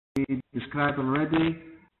described already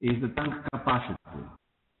is the tank capacity.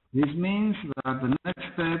 This means that the next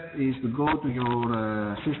step is to go to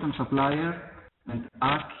your system supplier and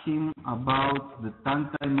ask him about the tank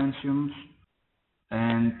dimensions,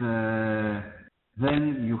 and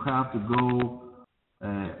then you have to go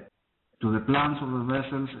to the plans of the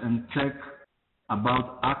vessels and check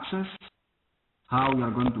about access, how you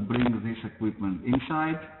are going to bring this equipment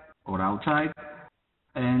inside or outside,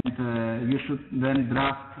 and you should then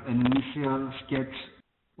draft an initial sketch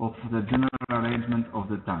of the general arrangement of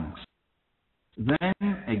the tanks.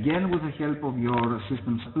 Then, again with the help of your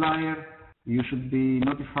system supplier, you should be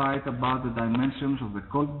notified about the dimensions of the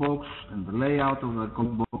cold box and the layout of the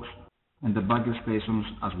cold box and the bunker stations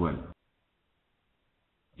as well.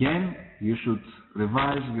 Again, you should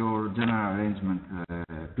revise your general arrangement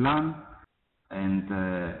plan, and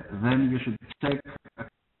then you should check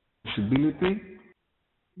accessibility,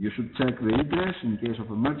 you should check the egress in case of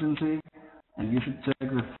emergency, and you should check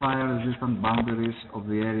the fire-resistant boundaries of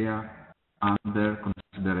the area under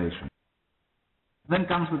consideration. Then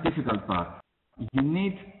comes the difficult part. You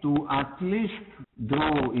need to at least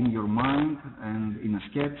draw in your mind and in a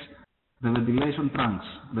sketch the ventilation trunks,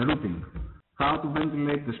 the routing, how to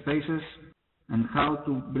ventilate the spaces, and how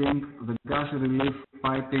to bring the gas relief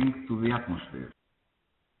piping to the atmosphere.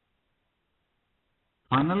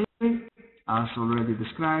 Finally, as already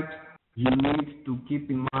described, you need to keep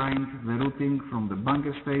in mind the routing from the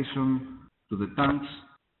bunker station to the tanks,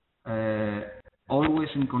 always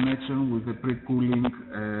in connection with the pre-cooling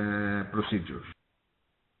procedures.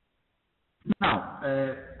 Now,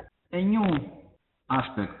 a new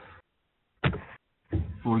aspect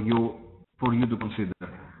for you to consider,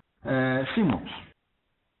 CMOPS.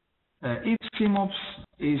 If CMOPS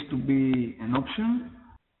is to be an option,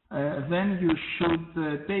 then you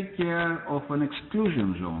should take care of an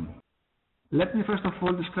exclusion zone. Let me first of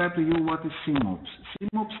all describe to you what is CMOPS.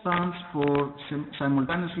 CMOPS stands for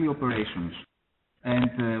simultaneously operations,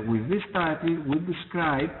 and with this title we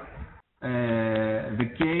describe the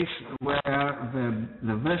case where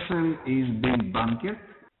the vessel is being bunkered,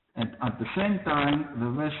 and at the same time the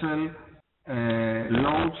vessel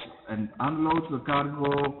loads and unloads the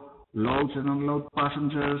cargo, loads and unloads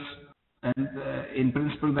passengers, and in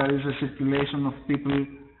principle there is a circulation of people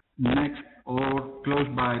next or close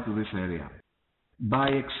by to this area. By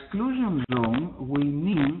exclusion zone we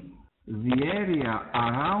mean the area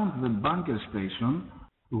around the bunker station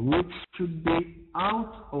which should be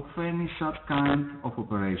out of any such kind of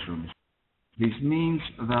operations. This means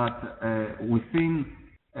that within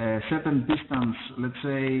a certain distance, let's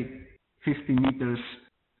say 50 meters,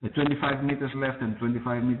 25 meters left and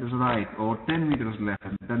 25 meters right, or 10 meters left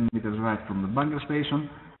and 10 meters right from the bunker station,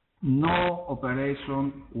 no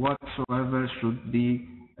operation whatsoever should be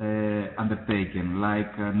undertaken,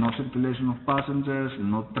 like no circulation of passengers,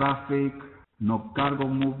 no traffic, no cargo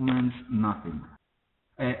movements, nothing.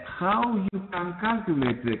 How you can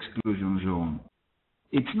calculate the exclusion zone?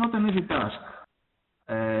 It's not an easy task.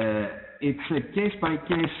 It's a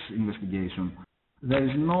case-by-case investigation. There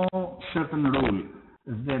is no certain rule.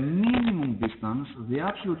 The minimum distance, the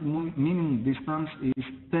absolute minimum distance is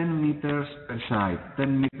 10 meters per side,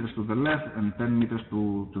 10 meters to the left and 10 meters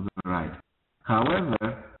to the right.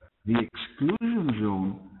 However, the exclusion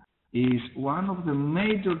zone is one of the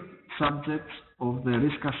major subjects of the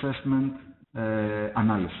risk assessment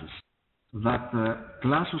analysis that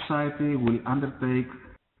class society will undertake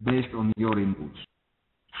based on your inputs.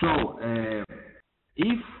 So,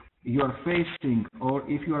 if you are facing or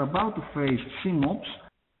if you are about to face CMOPS,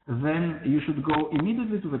 then you should go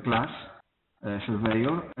immediately to the class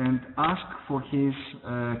surveyor and ask for his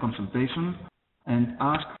consultation and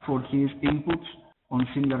ask for his inputs on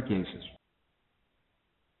similar cases.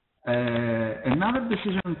 Another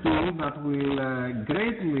decision tool that will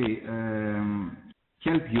greatly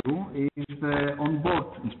help you is the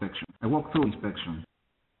on-board inspection, a walk-through inspection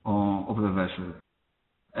of the vessel.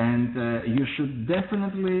 And you should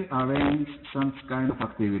definitely arrange some kind of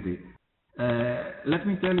activity. Let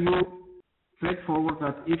me tell you straightforward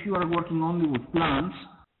that if you are working only with plans,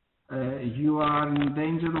 you are in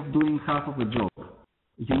danger of doing half of the job.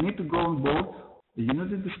 You need to go on board, you need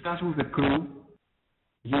to discuss with the crew,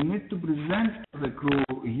 you need to present to the crew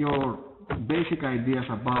your basic ideas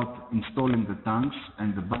about installing the tanks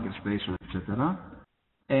and the bunker station, etc.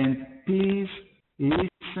 And please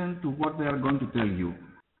listen to what they are going to tell you.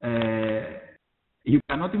 You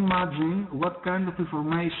cannot imagine what kind of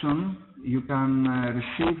information you can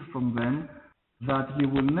receive from them that you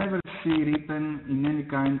will never see written in any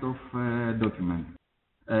kind of document.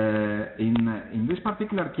 In this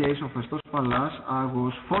particular case of Festos Palas, I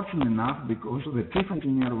was fortunate enough because the chief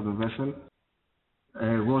engineer of the vessel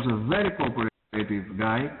was a very cooperative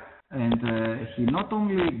guy, and he not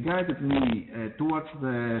only guided me towards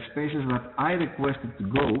the spaces that I requested to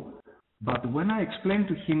go, but when I explained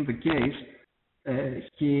to him the case,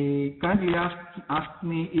 he kindly asked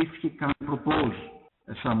me if he can propose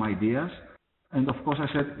some ideas, and of course I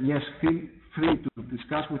said, yes, feel free to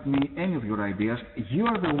discuss with me any of your ideas. You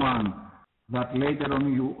are the one that later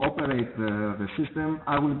on you operate the system.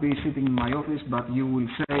 I will be sitting in my office, but you will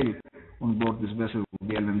sail on board this vessel with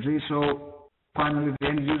the LNG, so finally the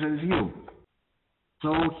end user is you.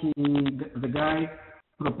 So the guy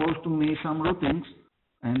proposed to me some routings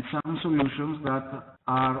and some solutions that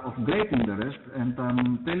are of great interest, and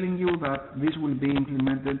I'm telling you that this will be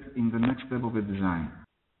implemented in the next step of the design.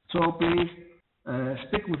 So please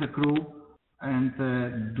speak with the crew and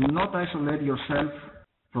do not isolate yourself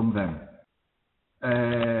from them.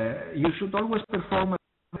 You should always perform a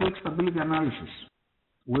quick stability analysis.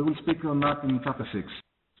 We will speak on that in chapter 6,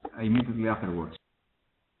 immediately afterwards.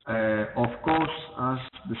 Of course, as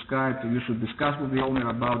described, you should discuss with the owner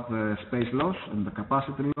about the space loss and the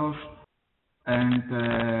capacity loss, and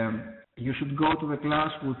you should go to the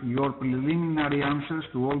class with your preliminary answers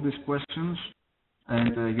to all these questions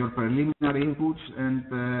and your preliminary inputs, and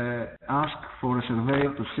ask for a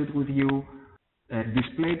surveyor to sit with you,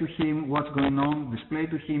 display to him what's going on, display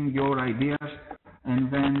to him your ideas,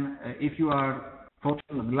 and then if you are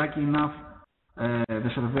fortunate, lucky enough, the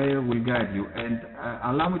surveyor will guide you. And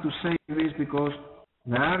allow me to say this because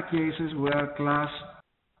there are cases where class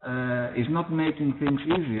is not making things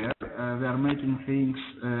easier, they are making things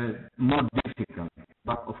more difficult.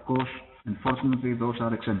 But of course, unfortunately, those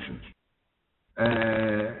are exceptions.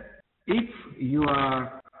 If you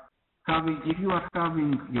are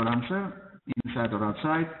having your answer inside or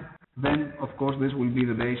outside, then of course this will be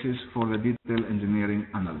the basis for the detailed engineering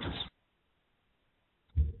analysis.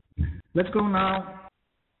 Let's go now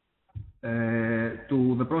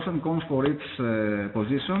to the pros and cons for each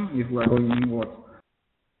position, if we are going inward,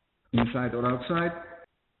 inside or outside,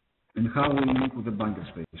 and how we link with the bunker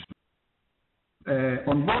space.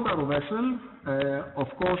 On board our vessel, of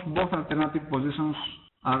course, both alternative positions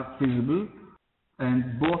are feasible,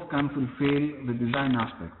 and both can fulfill the design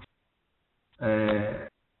aspects.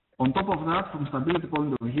 On top of that, from stability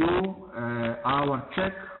point of view, our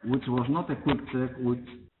check, which was not a quick check,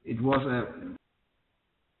 it was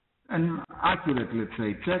an accurate, let's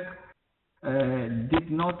say, check, did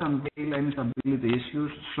not unveil any stability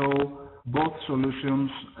issues, so both solutions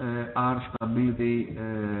are stability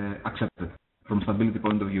accepted from stability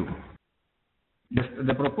point of view.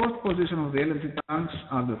 The proposed position of the LNG tanks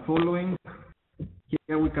are the following.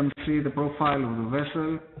 Here we can see the profile of the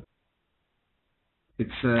vessel.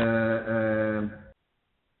 It's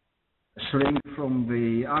shrink from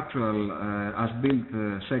the actual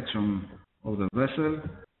as-built section of the vessel.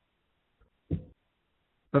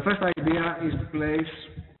 The first idea is to place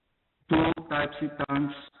two Type C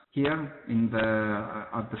tanks here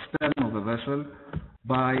at the stern of the vessel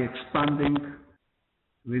by expanding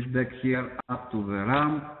this deck here up to the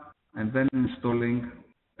ramp and then installing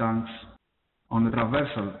tanks on the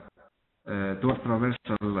traversal, towards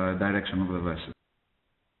traversal direction of the vessel.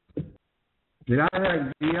 The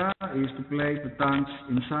other idea is to place the tanks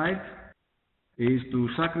inside, is to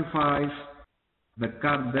sacrifice the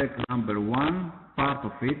car deck number 1, part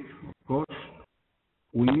of it, of course.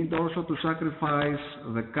 We need also to sacrifice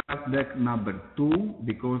the car deck number 2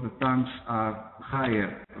 because the tanks are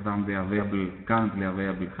higher than the currently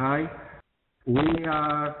available height. We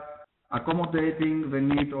are accommodating the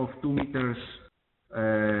need of 2 meters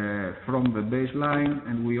from the baseline,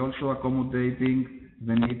 and we also accommodating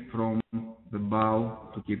the need from the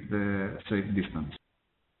bow to keep the safe distance.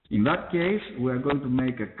 In that case, we are going to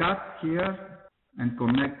make a cut here and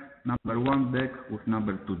connect number 1 deck with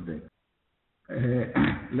number 2 deck.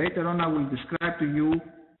 Later on I will describe to you,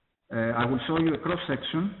 I will show you a cross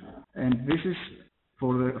section, and this is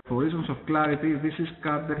for reasons of clarity, this is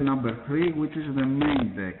cut deck number 3, which is the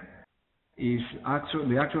main deck. Is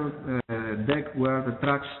the actual deck where the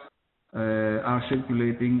trucks are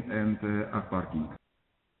circulating and are parking.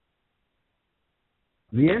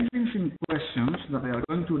 The engines in questions that are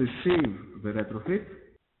going to receive the retrofit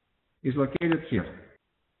is located here.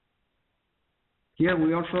 Here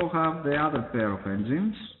we also have the other pair of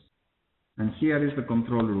engines, and here is the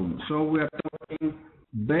control room. So we are talking,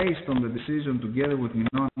 based on the decision together with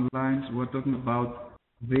Minoan Lines, we're talking about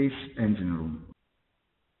this engine room.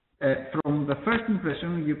 From the first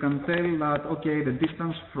impression, you can tell that, okay, the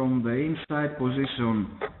distance from the inside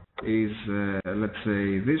position is, let's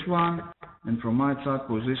say, this one, and from my chart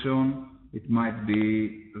position, it might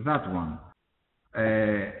be that one.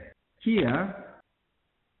 Here,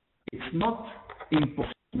 it's not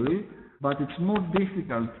impossible, but it's more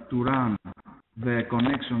difficult to run the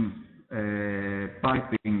connection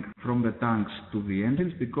piping from the tanks to the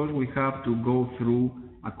engines because we have to go through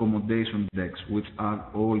accommodation decks, which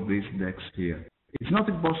are all these decks here. It's not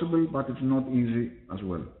impossible, but it's not easy as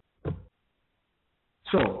well.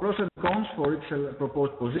 So, pros and cons for its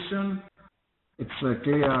proposed position. It's a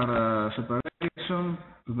clear separation.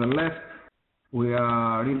 To the left, we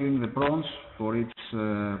are reading the pros for its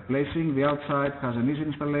placing. The outside has an easy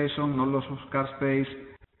installation, no loss of car space,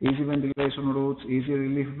 easy ventilation routes, easy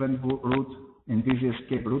relief vent route, and easy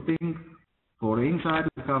escape routing. For the inside,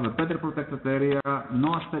 we have a better protected area,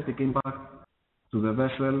 no aesthetic impact to the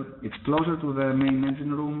vessel. It's closer to the main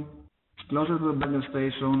engine room, it's closer to the bunker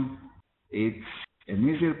station, it's an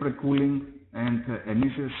easier pre-cooling and an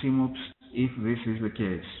easier CMOPS if this is the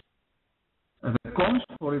case. The cons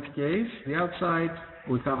for its case, the outside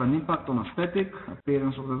will have an impact on aesthetic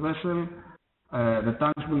appearance of the vessel. The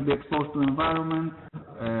tanks will be exposed to environment.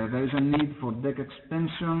 There is a need for deck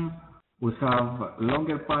extension. We have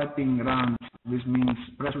longer piping runs. This means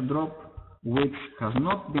pressure drop, which has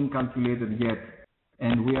not been calculated yet,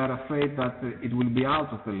 and we are afraid that it will be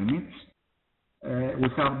out of the limits. We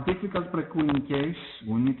have difficult pre-cooling case.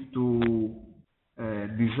 We need to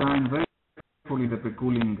design very carefully the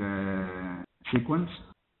pre-cooling sequence.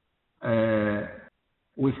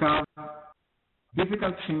 We have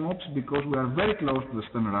difficult CMOPS because we are very close to the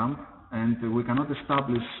stern ramp and we cannot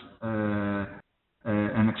establish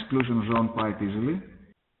an exclusion zone quite easily.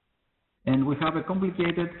 And we have a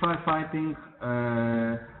complicated firefighting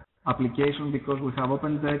application because we have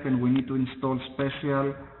open deck and we need to install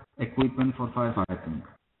special equipment for firefighting.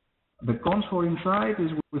 The cons for inside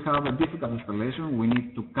is we have a difficult installation. We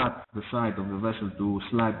need to cut the side of the vessel to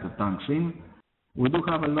slide the tanks in. We do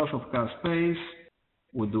have a loss of car space.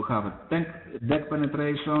 We do have a deck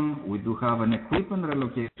penetration. We do have an equipment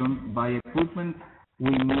relocation. By equipment,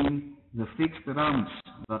 we mean the fixed ramps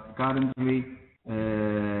that currently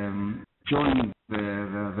join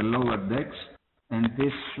the lower decks, and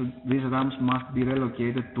these ramps must be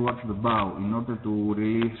relocated towards the bow in order to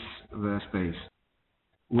release the space.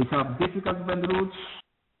 We have difficult vent routes,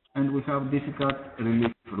 and we have difficult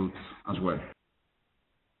relief routes as well.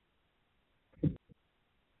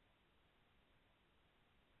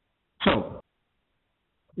 So,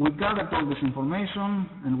 we gathered all this information,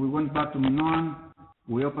 and we went back to Minoan.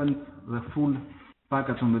 We opened the full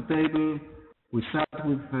package on the table. We sat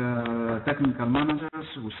with technical managers.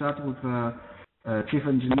 We sat with chief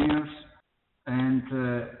engineers, and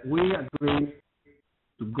we agreed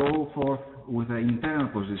to go forth with the internal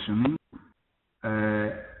positioning.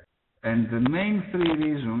 And the main three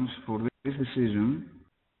reasons for this decision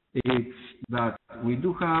is that we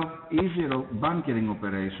do have easier bunkering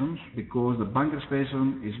operations because the bunker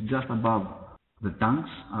station is just above the tanks.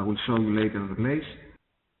 I will show you later the place.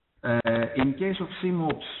 In case of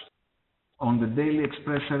CMOPS, on the daily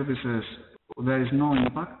express services, there is no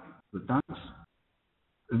impact to the tanks.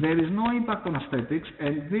 There is no impact on aesthetics,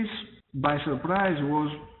 and this, by surprise,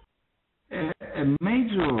 was a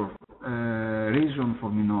major reason for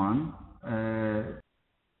Minoan.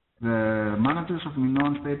 The managers of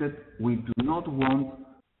Minoan stated, we do not want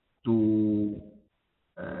to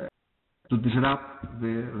disrupt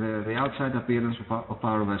the outside appearance of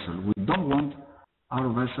our vessel. We don't want our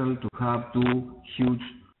vessel to have two huge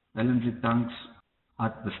LNG tanks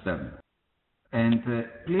at the stern. And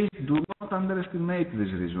please do not underestimate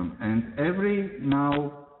this reason. And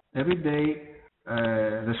every day,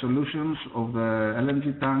 the solutions of the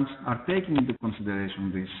LNG tanks are taking into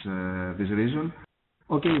consideration this reason.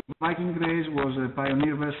 Okay, Viking Grace was a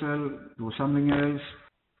pioneer vessel, it was something else,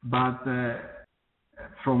 but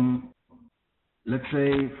let's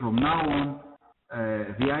say from now on,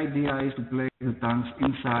 the idea is to place the tanks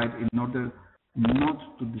inside in order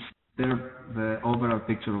not to disturb the overall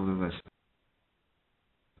picture of the vessel.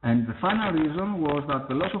 And the final reason was that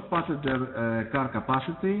the loss of passenger car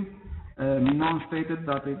capacity, Minoan stated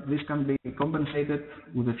that this can be compensated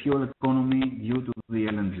with the fuel economy due to the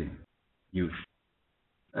LNG use.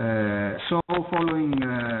 So following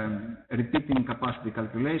repeating capacity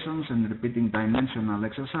calculations and repeating dimensional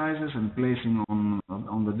exercises and placing on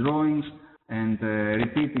the drawings and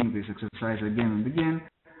repeating this exercise again and again,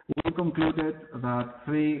 we concluded that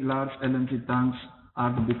 3 large LNG tanks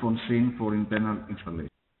are to be foreseen for internal installation.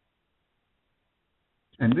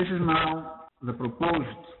 And this is now the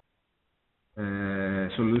proposed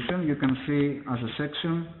solution. You can see as a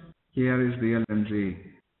section, here is the LNG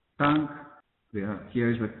tank.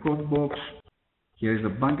 Here is the cold box. Here is the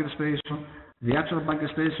bunker station. The actual bunker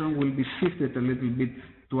station will be shifted a little bit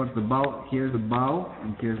towards the bow. Here is the bow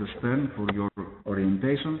and here is the stern for your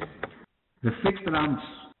orientation. The fixed ramps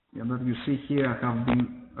that you see here have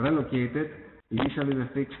been relocated. Initially the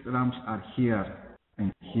fixed ramps are here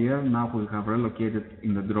and here. Now we have relocated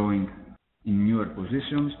in the drawing in newer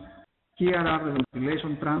positions. Here are the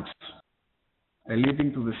ventilation trunks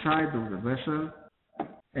leading to the side of the vessel.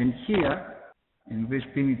 And here, in this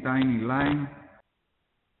teeny tiny line,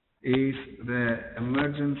 is the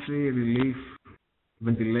emergency relief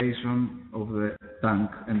ventilation of the tank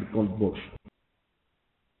and the cold box.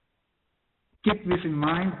 Keep this in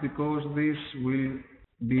mind because this will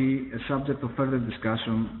be a subject of further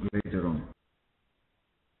discussion later on.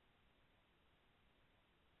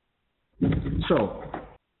 So,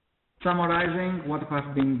 summarizing what has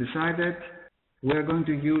been decided, we are going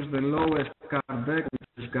to use the lowest car deck,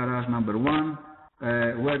 which is garage number 1.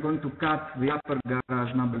 We are going to cut the upper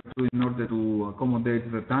garage number 2 in order to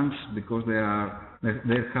accommodate the tanks because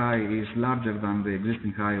their high is larger than the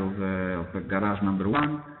existing high of the garage number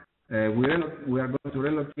 1. We are going to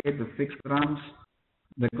relocate the fixed ramps.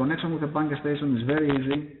 The connection with the bunker station is very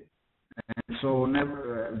easy, and so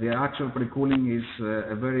the actual pre-cooling is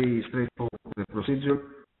a very straightforward procedure.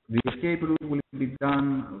 The escape route will be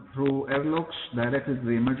done through airlocks directly to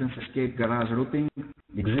the emergency escape garage routing,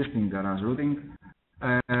 existing garage routing.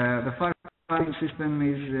 The firefighting system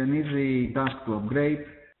is an easy task to upgrade.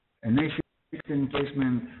 An AC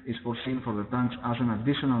encasement is foreseen for the tanks as an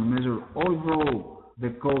additional measure, although the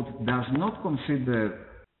code does not consider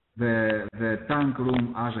the tank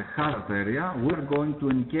room as a hazard area. We're going to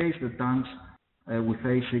encase the tanks with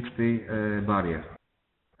A60 barrier.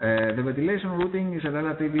 The ventilation routing is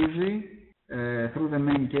relatively easy through the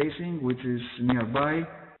main casing, which is nearby,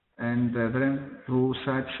 and then through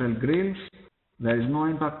side shell grills. There is no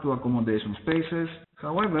impact to accommodation spaces.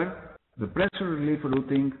 However, the pressure relief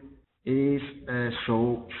routing is a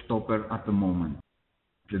showstopper at the moment.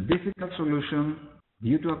 It's a difficult solution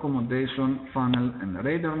due to accommodation, funnel, and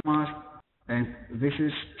radar mast, and this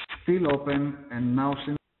is still open and now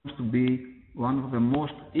seems to be one of the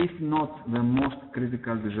most, if not the most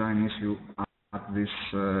critical design issue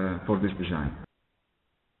for this design.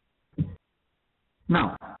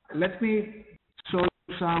 Now, let me show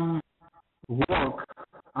you some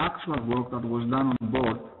actual work that was done on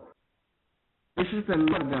board. This is the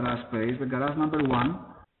lower garage space, the garage number 1.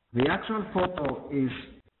 The actual photo is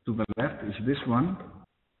to the left, is this one.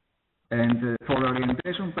 And for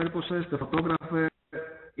orientation purposes, the photographer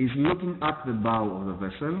is looking at the bow of the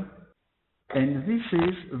vessel. And this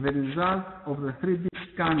is the result of the 3D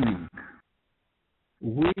scanning.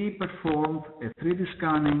 We performed a 3D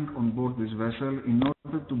scanning on board this vessel in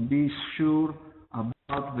order to be sure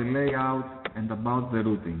about the layout and about the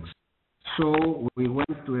routings. So we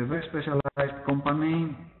went to a very specialized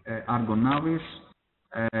company, Argonavis,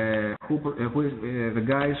 the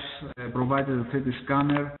guys provided a 3D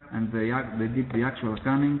scanner and they did the actual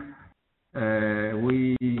scanning.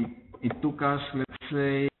 It took us, let's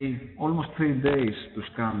say, almost 3 days to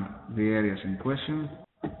scan the areas in question.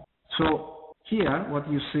 So here,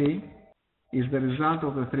 what you see is the result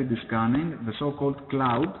of the 3D scanning, the so-called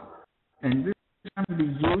cloud, and this can be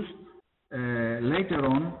used later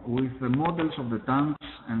on with the models of the tanks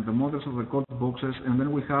and the models of the cold boxes, and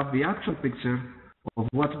then we have the actual picture of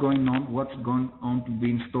what's going on to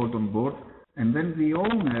be installed on board, and then the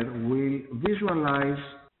owner will visualize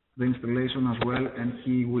the installation as well, and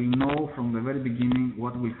he will know from the very beginning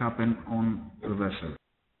what will happen on the vessel.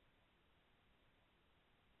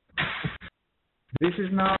 This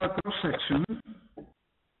is now a cross-section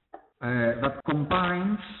that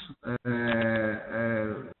combines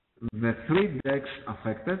the 3 decks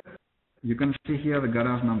affected. You can see here the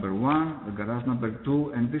garage number 1, the garage number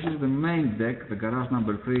 2, and this is the main deck, the garage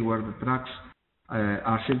number 3, where the trucks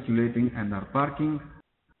are circulating and are parking.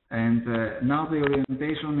 And now the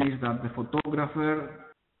orientation is that the photographer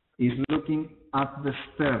is looking at the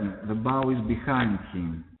stern, the bow is behind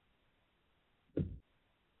him.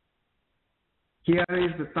 Here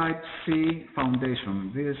is the Type C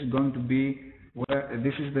foundation. This is going to be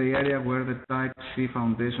this is the area where the Type C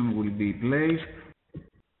foundation will be placed.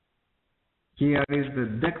 Here is the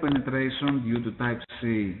deck penetration due to Type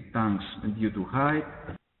C tanks and due to height.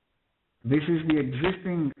 This is the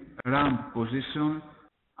existing ramp position.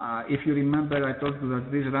 If you remember, I told you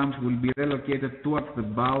that these ramps will be relocated towards the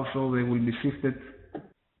bow, so they will be shifted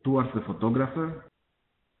towards the photographer.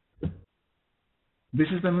 This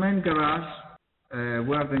is the main garage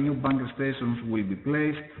where the new bunker stations will be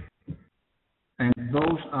placed, and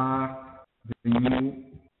those are the new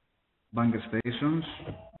bunker stations.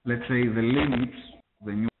 Let's say the limits,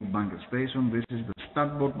 the new bunker station. This is the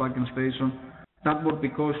starboard bunker station. Starboard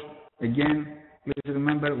because, again, please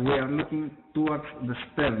remember we are looking towards the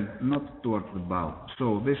stern, not towards the bow.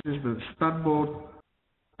 So this is the starboard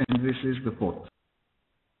and this is the port.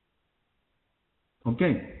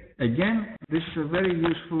 Okay, again, this is a very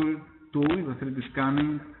useful tool, the 3D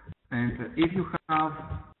scanning, and if you have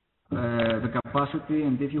the capacity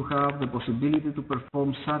and if you have the possibility to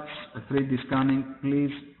perform such a 3D scanning,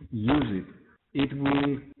 please use it. It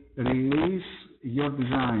will release your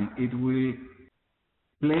design. It will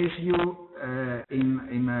place you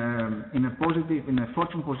in a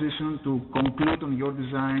fortunate position to conclude on your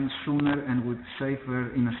design sooner and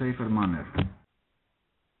in a safer manner.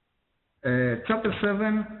 Chapter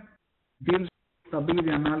 7 deals with stability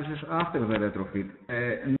analysis after the retrofit.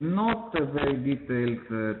 Not a very detailed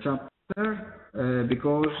chapter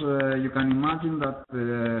because you can imagine that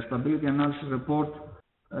the stability analysis report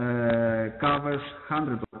covers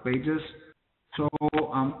hundreds of pages. So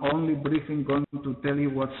I'm only briefly going to tell you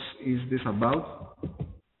what is this about.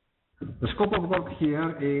 The scope of work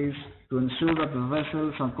here is to ensure that the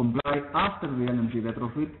vessels are comply after the LNG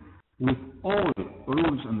retrofit with all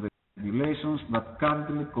rules and regulations that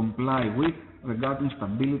currently comply with regarding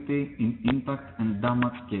stability in impact and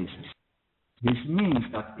damage cases. This means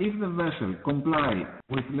that if the vessel comply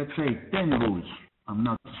with, let's say, 10 rules, I'm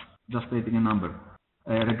not just stating a number,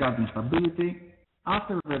 regarding stability,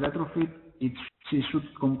 after the retrofit, she should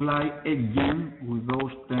comply again with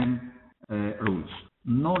those 10 rules.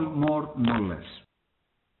 No more, no less.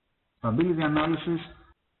 Stability analysis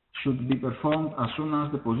should be performed as soon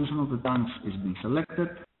as the position of the tanks is being selected,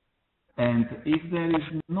 and if there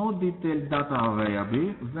is no detailed data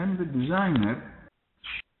available, then the designer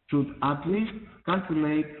should at least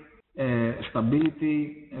calculate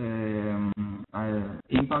stability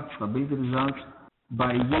impact, stability results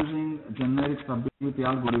by using generic stability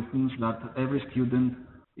algorithms that every student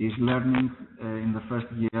is learning in the first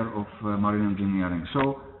year of marine engineering.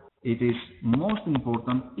 So it is most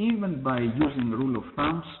important, even by using rule of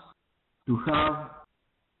thumbs, to have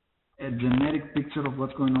a generic picture of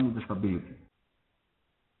what's going on with the stability.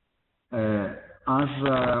 As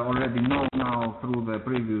already known now through the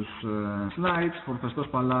previous slides, for Festos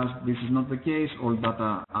Pallas this is not the case. All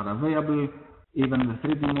data are available. Even the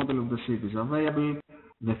 3D model of the ship is available.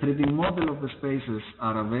 The 3D model of the spaces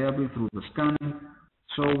are available through the scanning.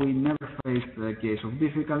 So we never faced a case of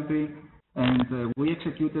difficulty, and we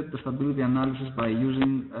executed the stability analysis by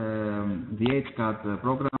using the HCAD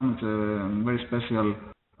program. It's a very special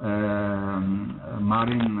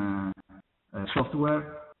marine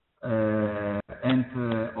software. And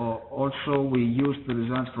also we used the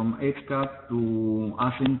results from HCAD to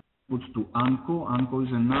as inputs to ANCO. ANCO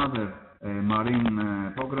is another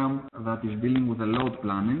marine program that is dealing with the load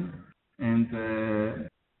planning, and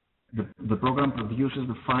the program produces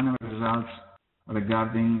the final results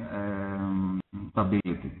regarding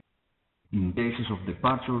stability in cases of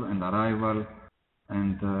departure and arrival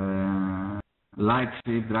and light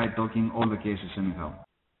ship, dry docking, all the cases anyhow.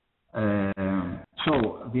 So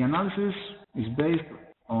the analysis is based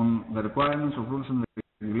on the requirements of rules and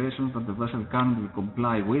regulations that the vessel currently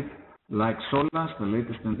comply with, like SOLAS, the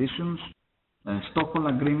latest editions, Stockholm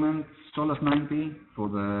Agreement, SOLAS 90 for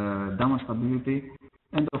the damage stability,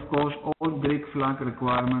 and of course all Greek flag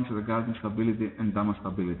requirements regarding stability and damage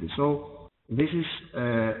stability. So this is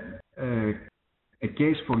a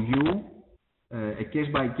case for you, a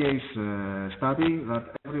case-by-case study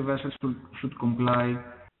that every vessel should comply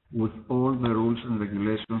with all the rules and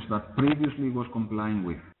regulations that previously was complying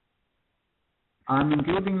with. I'm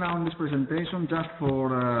including now in this presentation just for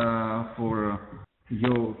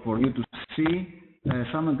you to see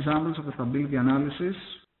some examples of the stability analysis.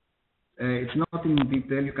 It's not in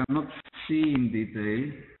detail, you cannot see in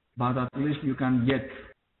detail, but at least you can get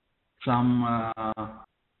some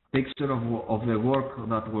picture of the work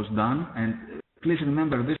that was done. And please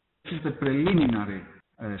remember, this is the preliminary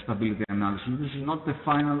stability analysis. This is not the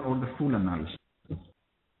final or the full analysis.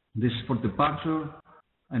 This is for departure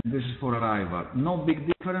and this is for arrival. No big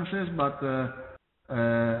differences, but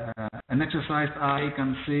an exercised eye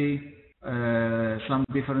can see some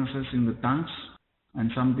differences in the tanks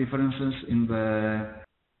and some differences in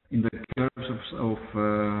the curves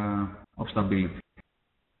of stability.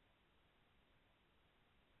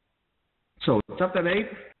 So chapter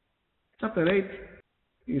 8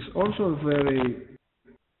 is also a very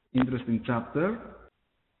interesting chapter.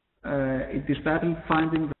 It is titled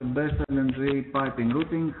Finding the Best LNG Piping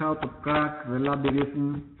Routing, How to Crack the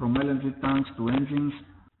Labyrinth from LNG Tanks to Engines,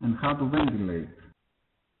 and How to Ventilate.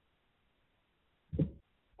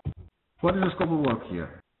 What is the scope of work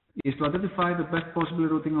here? Is to identify the best possible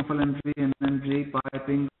routing of LNG and LNG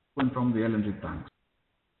piping to and from the LNG tanks,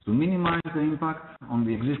 to minimize the impact on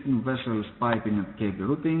the existing vessels' piping and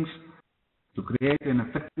cable routings, to create an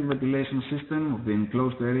effective ventilation system of the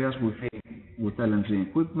enclosed areas with LNG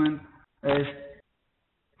equipment, as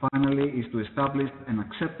finally is to establish an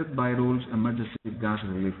accepted by rules emergency gas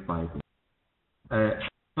relief piping.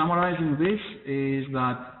 Summarizing this is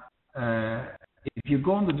that if you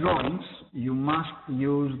go on the drawings, you must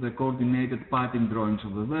use the coordinated piping drawings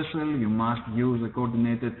of the vessel, you must use the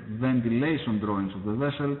coordinated ventilation drawings of the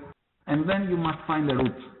vessel, and then you must find a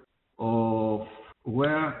route of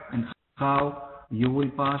where and how you will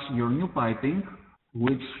pass your new piping,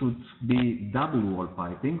 which should be double wall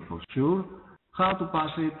piping for sure, how to pass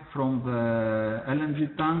it from the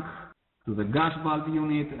LNG tank to the gas valve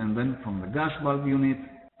unit, and then from the gas valve unit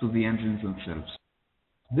to the engines themselves.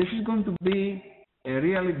 This is going to be a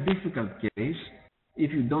really difficult case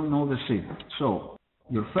if you don't know the ship. So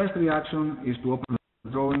your first reaction is to open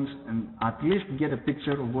the drawings and at least get a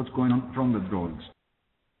picture of what's going on from the drawings.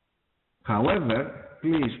 However,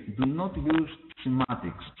 please do not use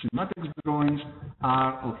schematics. Schematics drawings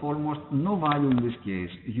are of almost no value in this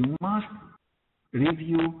case. You must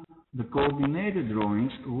review the coordinated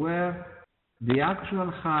drawings where the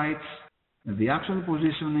actual heights and the actual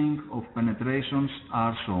positioning of penetrations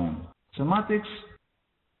are shown. Schematics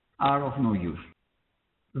are of no use.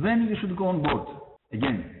 Then you should go on board.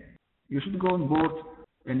 Again, you should go on board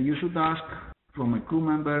and you should ask from a crew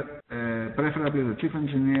member, preferably the chief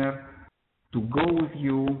engineer, to go with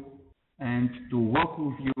you and to walk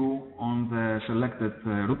with you on the selected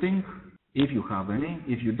routing, if you have any.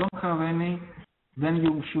 If you don't have any, then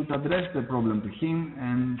you should address the problem to him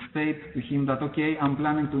and state to him that, okay, I'm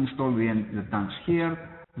planning to install the tanks here,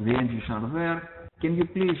 the engines are there, can you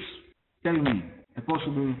please tell me a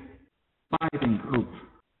possible piping route?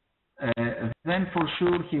 Then for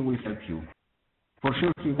sure he will help you. For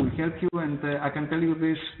sure he will help you, and I can tell you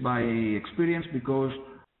this by experience because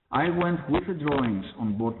I went with the drawings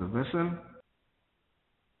on board the vessel,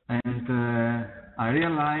 and I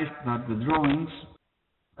realized that the drawings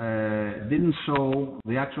didn't show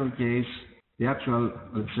the actual case, the actual,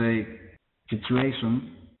 let's say,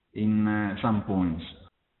 situation in some points.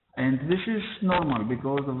 And this is normal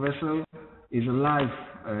because the vessel is a live,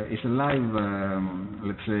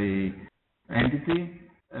 let's say, entity.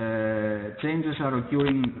 Changes are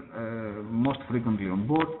occurring most frequently on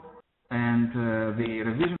board, and the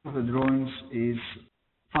revision of the drawings is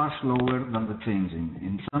far slower than the changing.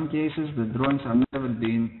 In some cases, the drawings have never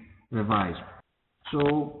been revised.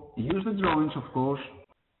 So use the drawings, of course,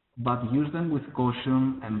 but use them with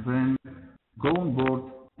caution and then go on board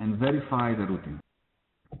and verify the routing.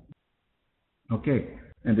 Okay,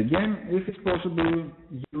 and again, if it's possible,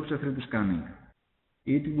 use a 3D scanning.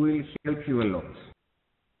 It will help you a lot.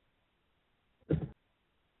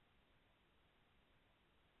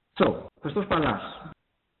 So, Christos Pallas,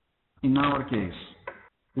 in our case,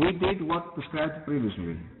 we did what described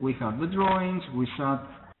previously. We had the drawings, we sat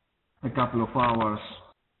a couple of hours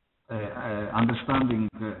understanding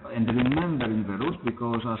and remembering the routes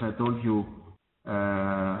because, as I told you,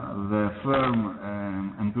 the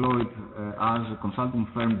firm employed as a consulting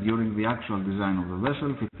firm during the actual design of the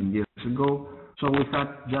vessel 15 years ago. So we had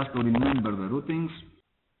just to remember the routings.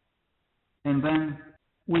 And then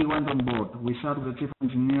we went on board. We sat with the chief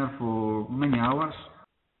engineer for many hours.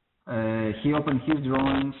 He opened his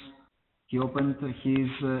drawings. He opened his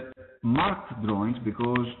marked drawings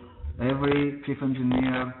because every chief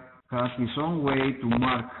engineer has his own way to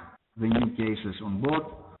mark the new cases on board.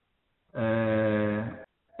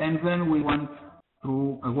 And then we went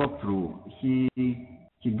through a walkthrough.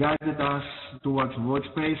 He guided us towards void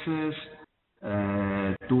spaces,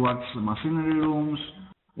 towards machinery rooms.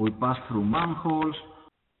 We passed through manholes.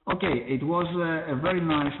 Okay, it was a very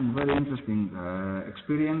nice and very interesting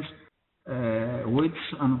experience, which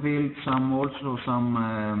unveiled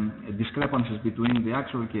some discrepancies between the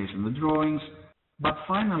actual case and the drawings. But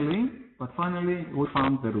finally, we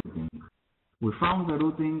found the routing. We found the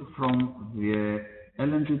routing from the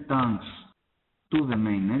LNG tanks to the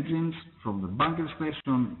main engines, from the bunker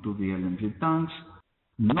station to the LNG tanks.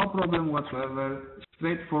 No problem whatsoever,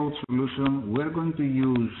 straightforward solution. We're going to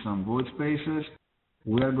use some void spaces.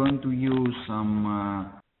 We are going to use some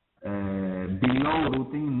below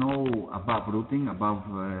routing, no above routing, above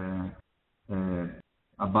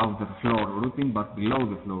the floor routing, but below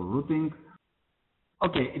the floor routing.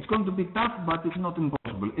 Okay, it's going to be tough, but it's not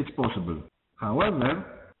impossible. It's possible. However,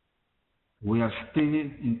 we are still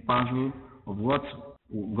in puzzle of what's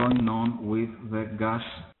going on with the gas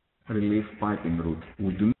relief piping route.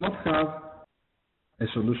 We do not have a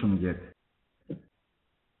solution yet.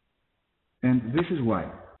 And this is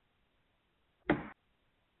why.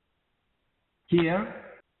 Here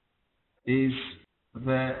is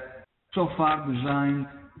the so far designed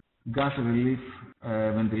gas relief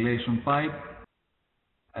ventilation pipe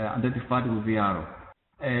identified with the arrow.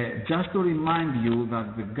 Just to remind you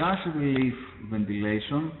that the gas relief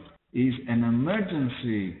ventilation is an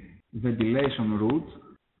emergency ventilation route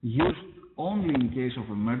used only in case of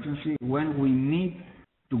emergency when we need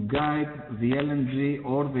to guide the LNG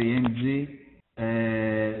or the MG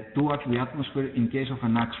towards the atmosphere in case of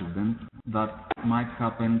an accident that might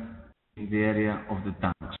happen in the area of the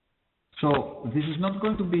tanks. So this is not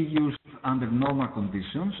going to be used under normal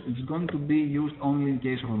conditions, it's going to be used only in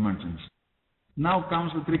case of emergency. Now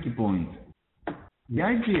comes the tricky point. The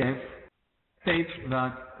IGF states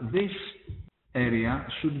that this area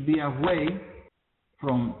should be away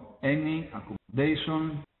from any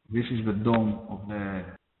accommodation. This is the dome of the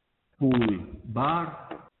pool bar.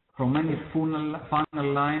 From any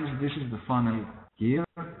funnel lines, this is the funnel here.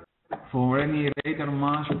 For any radar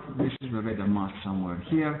mast, this is the radar mast somewhere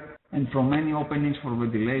here. And from any openings for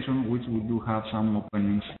ventilation, which we do have some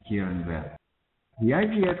openings here and there. The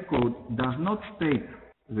IGF code does not state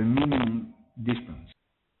the minimum distance.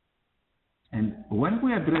 And when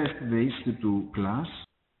we addressed the issue to class,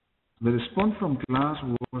 the response from class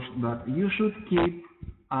was that you should keep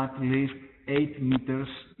at least 8 meters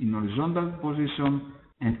in horizontal position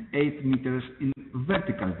and 8 meters in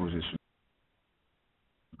vertical position.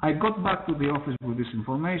 I got back to the office with this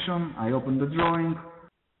information, I opened the drawing,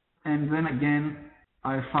 and then again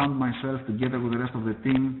I found myself together with the rest of the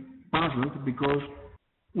team puzzled because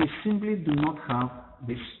we simply do not have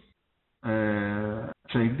this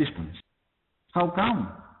safe distance. How come?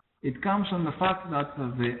 It comes from the fact that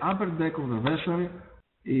the upper deck of the vessel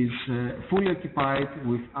is fully occupied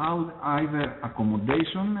without either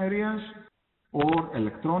accommodation areas or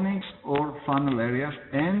electronics or funnel areas,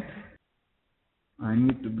 and I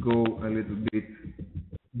need to go a little bit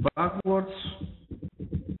backwards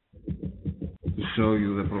to show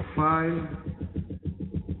you the profile.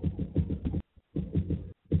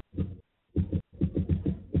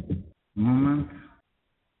 Moment.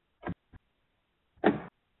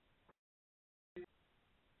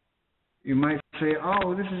 You might say,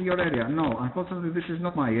 oh, this is your area. No, unfortunately this is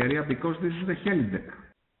not my area because this is the heli deck.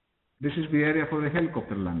 This is the area for the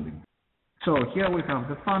helicopter landing. So here we have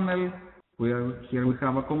the funnel, here we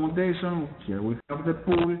have accommodation, here we have the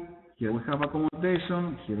pool, here we have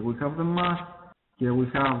accommodation, here we have the mast, here we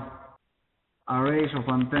have arrays of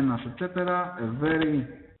antennas, etc. A very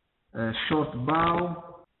short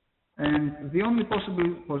bow, and the only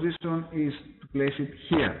possible position is to place it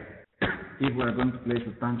here, if we are going to place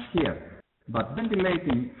the tanks here. But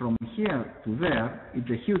ventilating from here to there is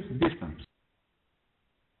a huge distance.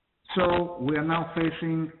 So we are now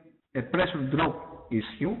facing a pressure drop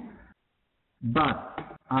issue,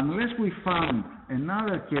 but unless we find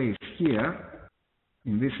another case here,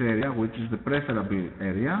 in this area, which is the preferable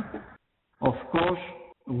area, of course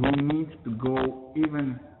we need to go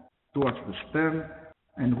even towards the stern,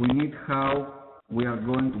 and we need how we are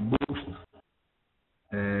going to boost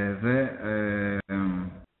the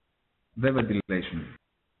ventilation.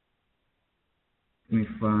 Let me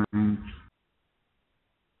find.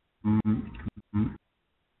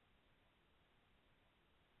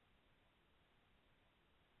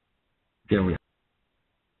 Here we are.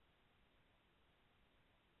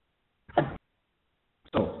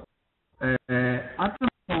 So, at the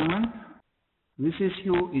moment, this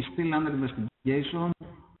issue is still under investigation,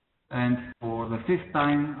 and for the 5th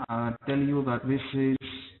time, I tell you that this is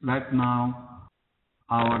right now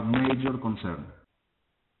our major concern.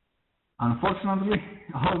 Unfortunately,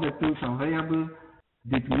 all the tools available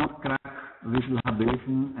did not crack this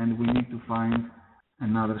algorithm, and we need to find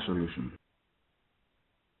another solution.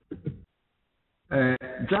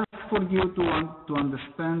 Just for you to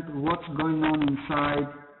understand what's going on inside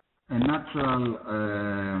a natural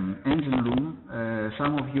engine room,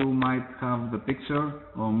 some of you might have the picture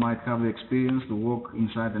or might have the experience to walk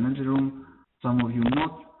inside an engine room, some of you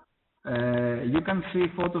not. You can see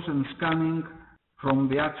photos and scanning from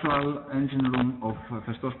the actual engine room of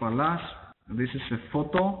Festos Pallas. This is a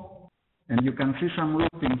photo, and you can see some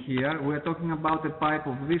routing here. We're talking about a pipe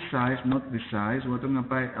of this size, not this size. We're talking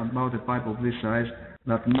about a pipe of this size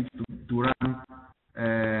that needs to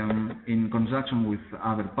run in conjunction with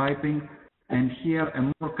other piping. And here, a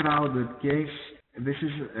more crowded case. This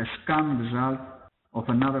is a scan result of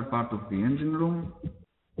another part of the engine room.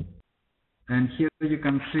 And here you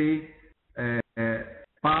can see a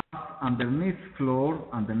path underneath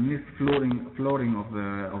flooring of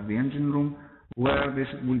the engine room, where this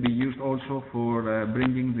will be used also for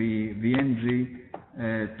bringing the NG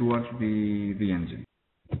towards the engine.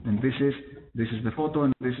 And this is the photo,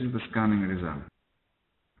 and this is the scanning result.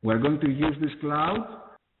 We're going to use this cloud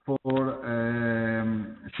for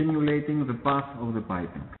simulating the path of the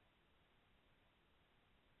piping.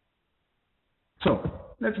 So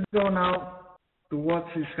let's go now to what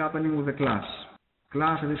is happening with the class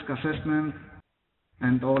risk assessment,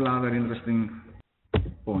 and all other interesting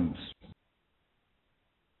points.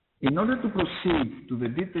 In order to proceed to the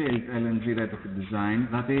detailed LNG retrofit design,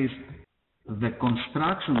 that is, the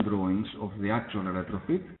construction drawings of the actual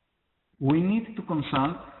retrofit, we need to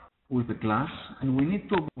consult with the class, and we need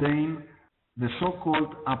to obtain the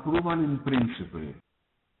so-called approval in principle.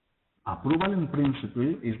 Approval in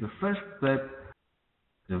principle is the first step,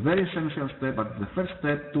 the very essential step, but the first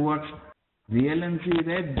step towards the LNG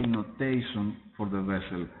ready notation for the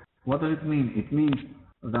vessel. What does it mean? It means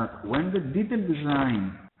that when the detailed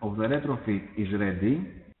design of the retrofit is ready,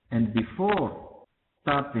 and before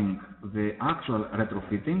starting the actual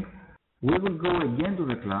retrofitting, we will go again to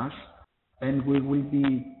the class, and we will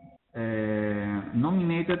be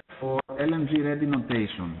nominated for LNG ready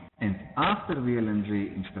notation. And after the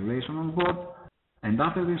LNG installation on board, and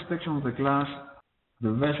after the inspection of the class,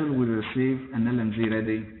 the vessel will receive an LNG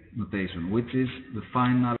ready notation, which is the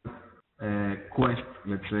final quest,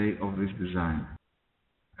 let's say, of this design.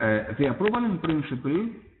 The approval in principle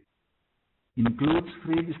includes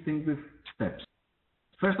three distinctive steps.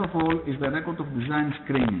 First of all is the record of design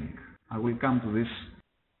screening. I will come to this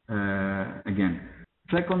again.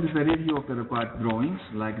 Second is the review of the required drawings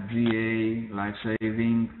like GA, life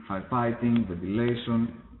saving, firefighting,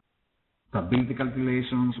 ventilation, stability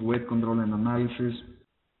calculations, weight control and analysis,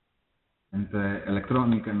 and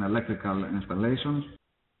electronic and electrical installations.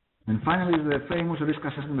 And finally, the famous risk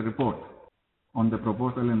assessment report on the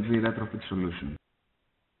proposed LNG retrofit solution.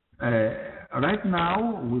 Right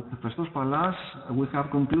now, with Festos Palas, we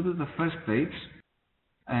have concluded the first stage,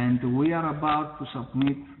 and we are about to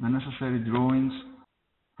submit the necessary drawings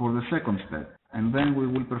for the second step. And then we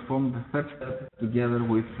will perform the third step together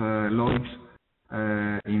with Lloyds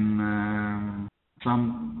in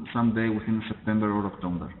some day within September or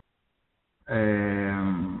October.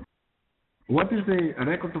 What is the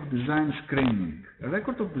record of design screening? A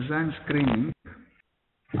record of design screening,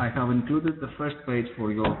 I have included the first page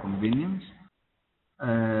for your convenience,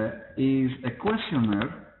 is a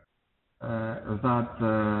questionnaire that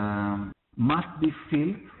must be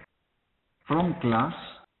filled from class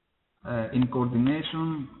in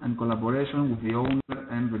coordination and collaboration with the owner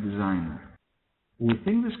and the designer.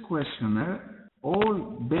 Within this questionnaire,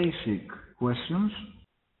 all basic questions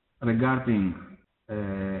regarding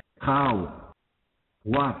how,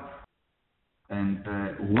 what, and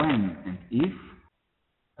when, and if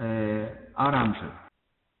are answered.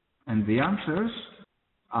 And the answers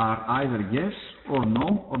are either yes or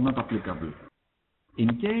no or not applicable.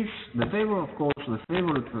 In case, the favorite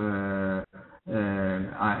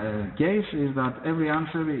case is that every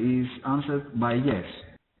answer is answered by yes.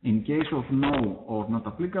 In case of no or not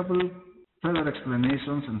applicable, further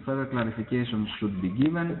explanations and further clarifications should be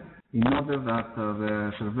given in order that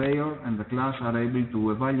the surveyor and the class are able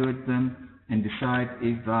to evaluate them and decide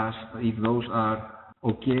if those are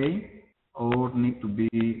okay or need to be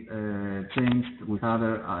changed with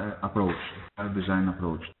other approach, design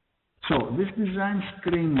approach. So this design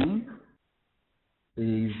screening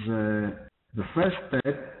is the first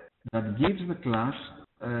step that gives the class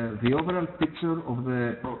the overall picture of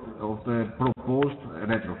the proposed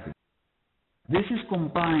retrofit. This is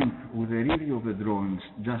combined with a review of the drawings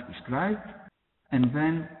just described, and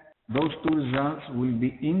then those two results will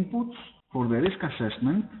be inputs for the risk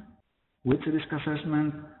assessment, which risk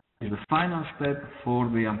assessment is the final step for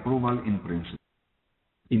the approval in principle.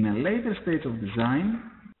 In a later stage of design,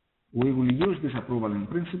 we will use this approval in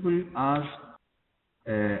principle as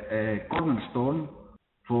a cornerstone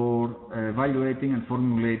for evaluating and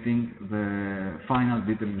formulating the final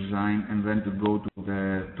detailed design, and then to go to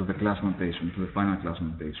the class notation, to the final class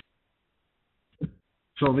notation.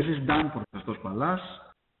 So this is done for Festos Palas,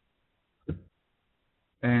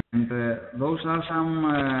 and those are some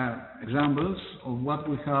examples of what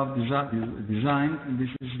we have designed. And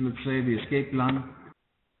this is, let's say, the escape plan.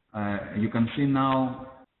 You can see now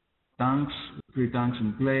tanks, 3 tanks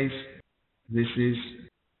in place. This is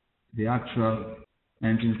the actual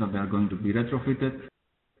engines that are going to be retrofitted,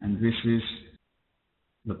 and this is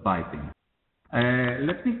the piping.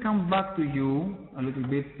 Let me come back to you a little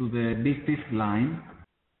bit to the B5th line.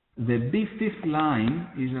 The B5th line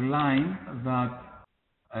is a line that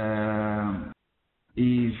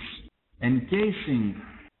is encasing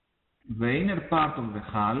the inner part of the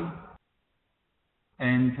hull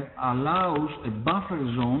and allows a buffer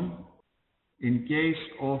zone in case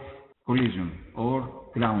of collision or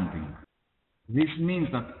grounding. This means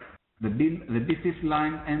that the B5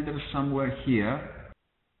 line enters somewhere here,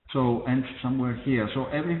 so ends somewhere here. So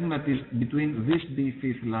everything that is between this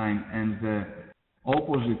B5 line and the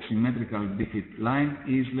opposite symmetrical B5 line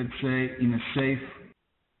is, let's say, in a safe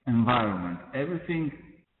environment. Everything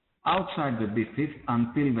outside the B5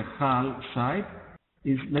 until the hull side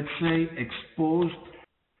is, let's say, exposed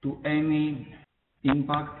to any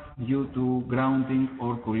impact due to grounding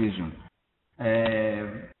or collision.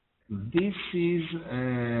 This is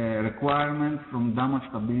a requirement from damage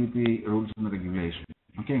stability rules and regulations.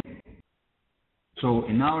 Okay. So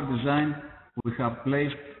in our design, we have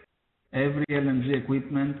placed every LNG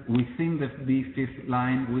equipment within the B5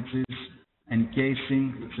 line, which is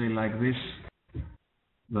encasing, let's say like this,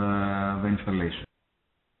 the installation.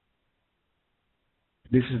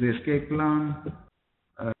 This is the escape plan.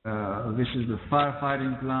 This is the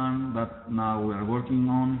firefighting plan that now we are working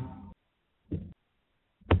on.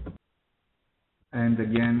 And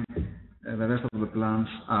again, the rest of the plans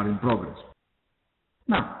are in progress.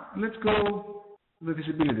 Now, let's go to the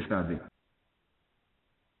feasibility study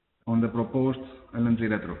on the proposed LNG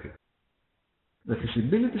retrofit. The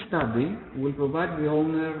feasibility study will provide the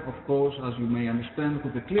owner, of course, as you may understand,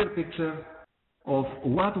 with a clear picture of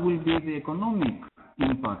what will be the economic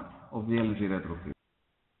impact of the LNG retrofit.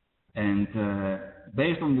 And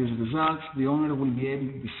based on these results, the owner will be able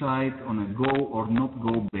to decide on a go or not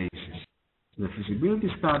go basis. The feasibility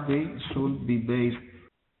study should be based,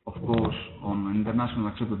 of course, on an international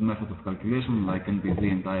accepted method of calculation like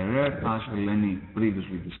NPV and IRR, as Eleni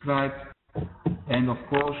previously described. And of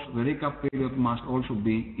course, the recap period must also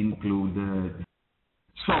be included.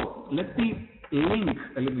 So let me link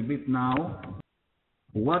a little bit now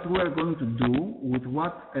what we are going to do with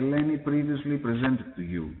what Eleni previously presented to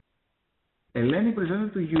you. Eleni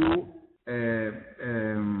presented to you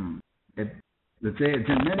let's say a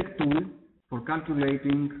generic tool for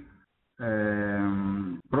calculating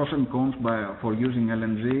pros and cons for using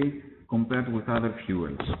LNG compared with other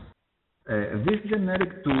fuels. This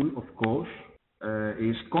generic tool, of course,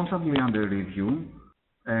 is constantly under review,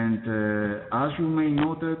 and as you may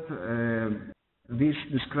noted, this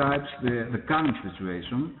describes the current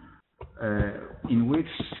situation in which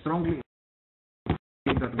strongly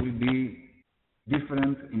that will be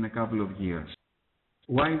different in a couple of years.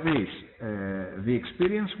 Why this? The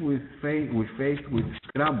experience we faced with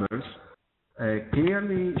scrubbers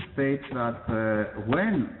clearly states that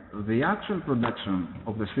when the actual production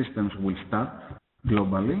of the systems will start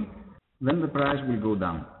globally, then the price will go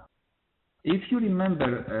down. If you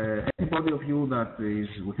remember, anybody of you that is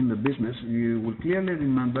within the business, you will clearly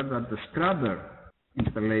remember that the scrubber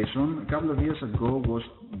installation a couple of years ago was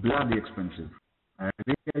bloody expensive. I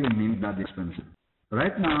really mean bloody expensive.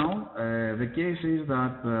 Right now, the case is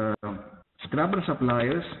that scrubber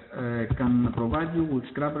suppliers can provide you with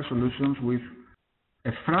scrubber solutions with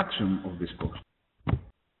a fraction of this cost.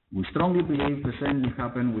 We strongly believe the same will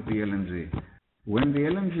happen with the LNG. When the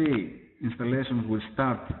LNG installations will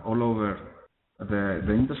start all over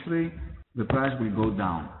the industry, the price will go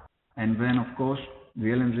down. And then, of course, the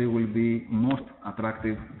LNG will be most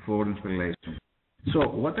attractive for installation. So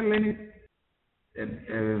what Eleni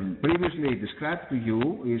previously described to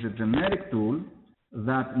you is a generic tool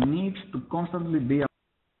that needs to constantly be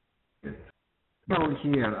updated. My role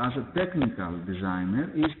here as a technical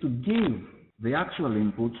designer is to give the actual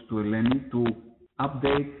inputs to Eleni to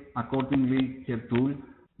update accordingly her tool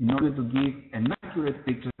in order to give an accurate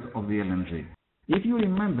picture of the LNG. If you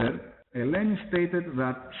remember, Eleni stated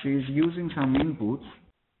that she is using some inputs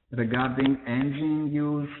regarding engine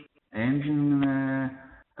use, engine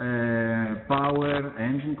power,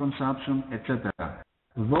 engine consumption, etc.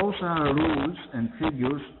 Those are rules and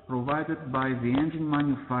figures provided by the engine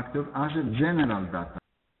manufacturer as a general data.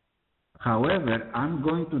 However, I'm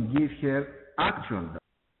going to give her actual data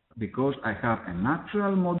because I have an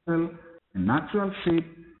actual model, an actual ship,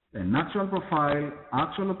 an actual profile,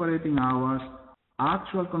 actual operating hours,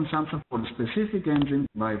 actual consumption for the specific engine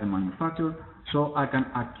by the manufacturer, so I can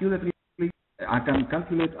calculate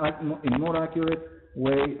in more accurate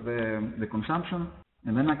way the consumption,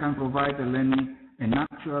 and then I can provide Eleni an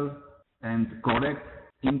actual and correct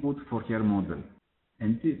input for her model.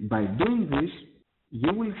 And by doing this,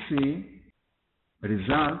 you will see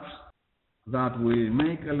results that will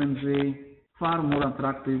make LNG far more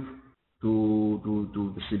attractive to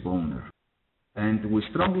the ship owner. And we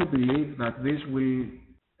strongly believe that this will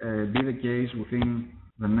be the case within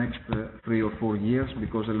the next 3 or 4 years,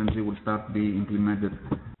 because LNG will start being implemented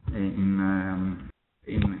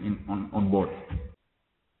on board.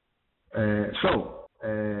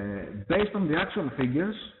 Based on the actual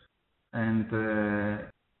figures, and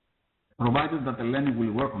provided that Eleni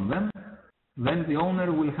will work on them, then the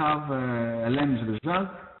owner will have Eleni's result,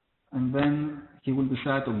 and then he will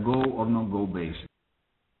decide on go or no go basis.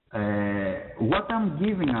 What I'm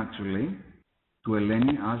giving actually to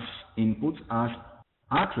Eleni as inputs, as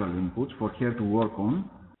actual inputs for her to work on,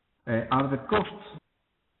 are the cost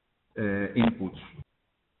inputs,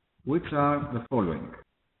 which are the following.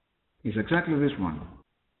 Is exactly this one.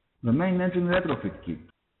 The main engine retrofit kit,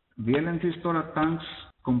 the LNG storage tanks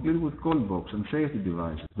complete with cold box and safety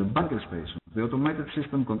devices, the bunker station, the automated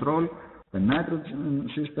system control, the nitrogen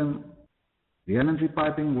system, the LNG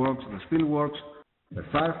piping works, the steel works, the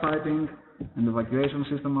firefighting and evacuation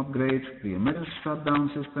system upgrades, the emergency shutdown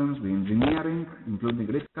systems, the engineering, including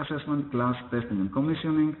risk assessment, class testing and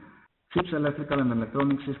commissioning, ship's electrical and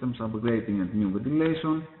electronic systems upgrading and new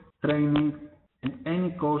ventilation, training, and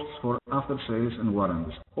any costs for after sales and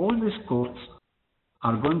warranties. All these costs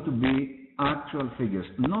are going to be actual figures,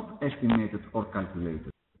 not estimated or calculated.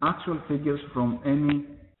 Actual figures from any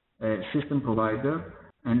system provider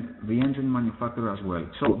and the engine manufacturer as well.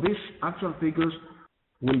 So these actual figures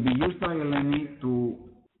will be used by Eleni to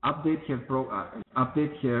update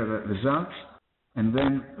her results, and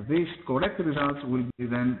then these correct results will be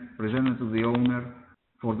then presented to the owner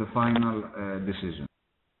for the final decision.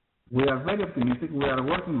 We are very optimistic. We are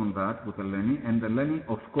working on that with Eleni, and Eleni,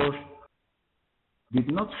 of course, did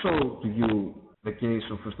not show to you the case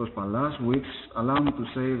of Festos Pallas, which allow me to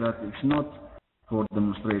say that it's not for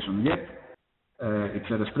demonstration yet. It's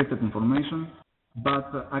a restricted information,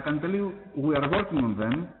 but I can tell you we are working on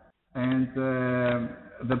them, and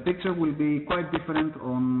the picture will be quite different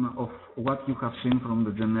of what you have seen from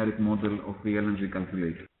the generic model of the LNG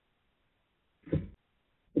calculator.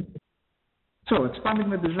 So, expanding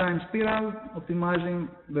the design spiral, optimizing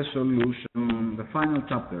the solution, the final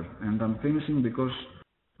chapter. And I'm finishing because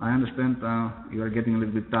I understand you are getting a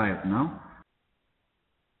little bit tired now.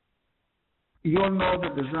 You all know the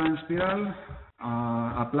design spiral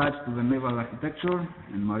applies to the naval architecture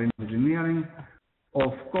and marine engineering.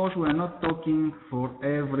 Of course, we are not talking for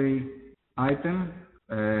every item.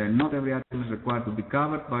 Not every item is required to be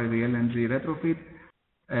covered by the LNG retrofit.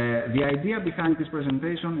 The idea behind this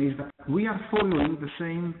presentation is that we are following the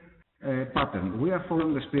same pattern. We are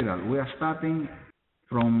following the spiral. We are starting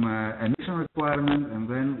from emission requirement, and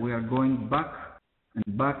then we are going back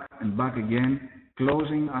and back and back again,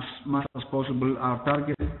 closing as much as possible our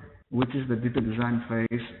target, which is the detailed design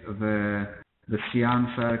phase, the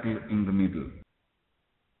cyan circle in the middle.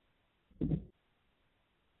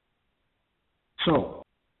 So,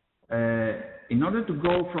 in order to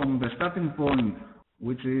go from the starting point,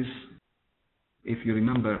 which is, if you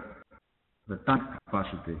remember, the tank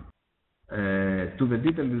capacity, to the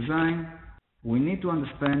detailed design, we need to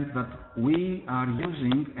understand that we are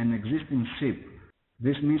using an existing ship.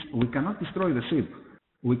 This means we cannot destroy the ship.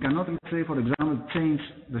 We cannot, let's say, for example, change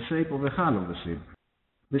the shape of the hull of the ship.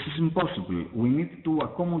 This is impossible. We need to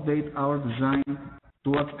accommodate our design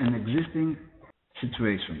towards an existing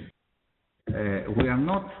situation. We are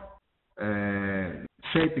not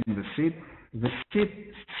shaping the ship. The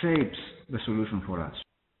ship shapes the solution for us.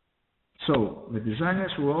 So the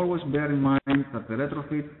designers will always bear in mind that the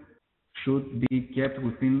retrofit should be kept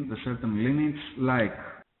within the certain limits, like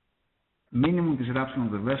minimum disruption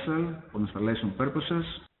of the vessel for installation purposes.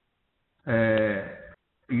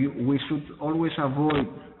 We should always avoid,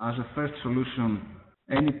 as a first solution,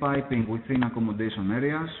 any piping within accommodation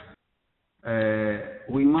areas.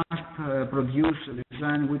 We must produce a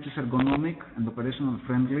design which is ergonomic and operational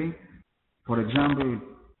friendly. For example,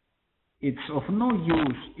 it's of no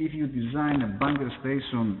use if you design a bunker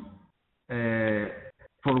station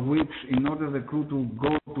for which, in order the crew to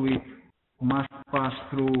go to it, must pass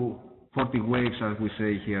through 40 waves, as we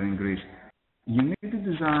say here in Greece. You need to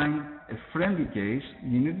design a friendly case.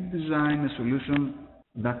 You need to design a solution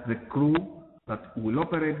that the crew that will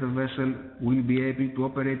operate the vessel will be able to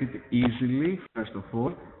operate it easily, first of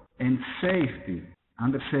all, and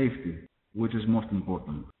under safety, which is most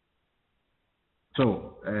important.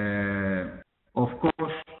 So, of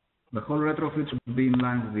course, the whole retrofit should be in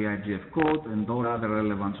line with the IGF code and all other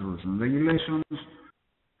relevant rules and regulations.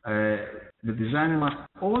 The designer must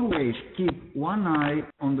always keep one eye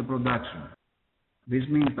on the production. This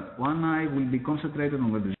means that one eye will be concentrated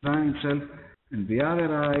on the design itself, and the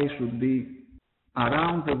other eye should be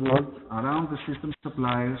around the world, around the system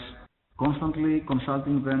suppliers, constantly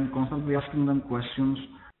consulting them, constantly asking them questions,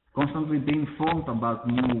 constantly be informed about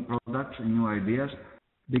new products and new ideas,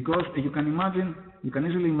 because you can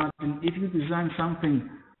easily imagine if you design something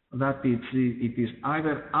that it is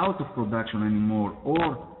either out of production anymore,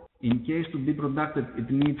 or in case to be produced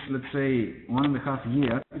it needs, let's say, 1.5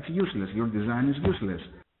 years, it's useless. Your design is useless.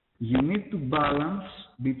 You need to balance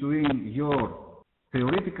between your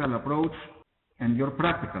theoretical approach and your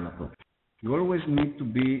practical approach. You always need to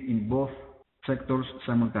be in both sectors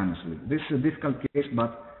simultaneously. This is a difficult case,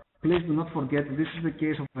 but please do not forget this is the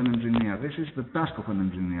case of an engineer. This is the task of an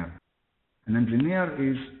engineer. An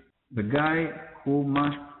engineer is the guy who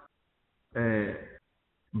must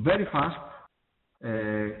very fast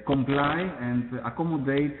comply and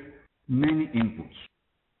accommodate many inputs.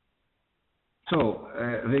 So,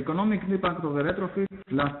 the economic impact of the retrofit,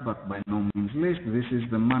 last but by no means least, this is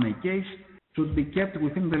the money case, should be kept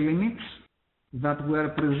within the limits that were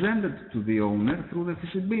presented to the owner through the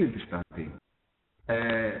feasibility study.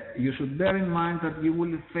 You should bear in mind that you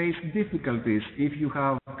will face difficulties if you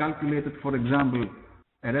have calculated, for example,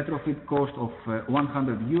 a retrofit cost of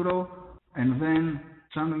 100 euro, and then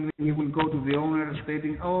suddenly you will go to the owner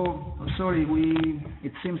stating, oh, sorry,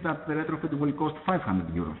 it seems that the retrofit will cost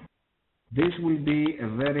 500 euros. This will be a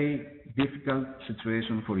very difficult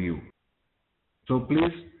situation for you. So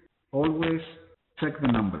please always check the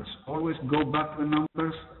numbers. Always go back to the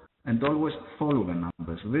numbers and always follow the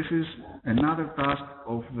numbers. This is another task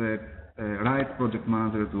of the right project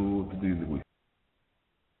manager to deal with.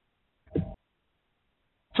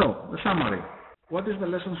 So, the summary. What is the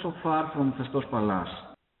lesson so far from Festos Palace?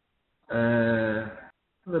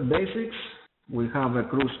 The basics. We have a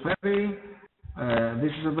cruise ferry.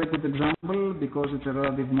 This is a very good example because it's a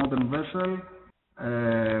relatively modern vessel.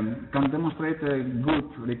 Can demonstrate a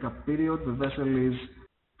good recap period. The vessel is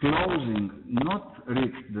closing, not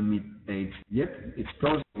reached the mid-age yet. It's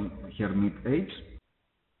closing her mid-age.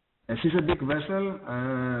 She's a big vessel.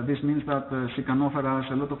 This means that she can offer us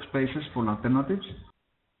a lot of spaces for alternatives,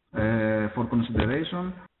 for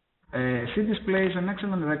consideration. She displays an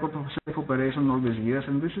excellent record of safe operation all these years,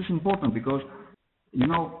 and this is important because, you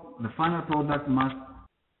know, the final product must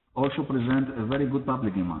also present a very good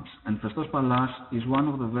public image. And Festos Palace is one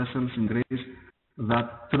of the vessels in Greece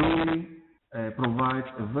that truly provides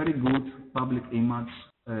a very good public image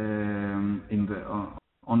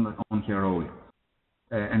on her role.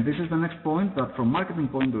 And this is the next point, that from marketing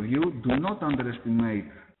point of view, do not underestimate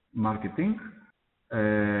marketing.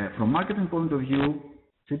 From marketing point of view,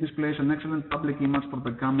 she displays an excellent public image for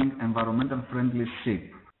becoming environmental friendly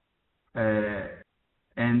ship.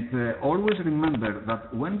 And always remember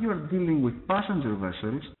that when you are dealing with passenger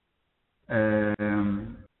vessels,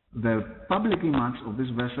 the public image of this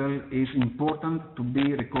vessel is important to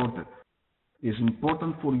be recorded. It's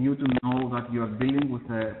important for you to know that you are dealing with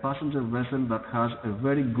a passenger vessel that has a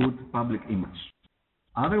very good public image.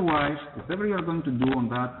 Otherwise, whatever you are going to do on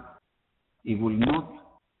that, it will not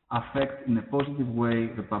affect in a positive way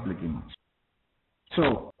the public image.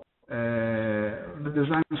 So, the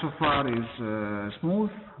design so far is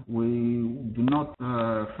smooth. We didn't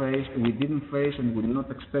face and we do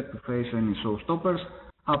not expect to face any showstoppers,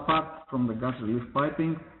 apart from the gas relief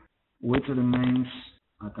piping, which remains,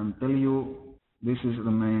 I can tell you,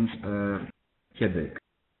 remains a headache.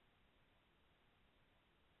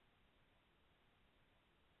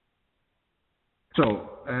 So,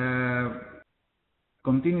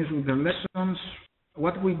 continues with the lessons.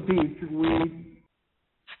 What we did, we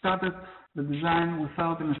started the design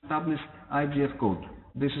without an established IGF code.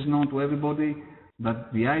 This is known to everybody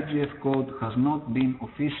that the IGF code has not been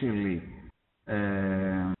officially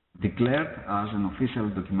declared as an official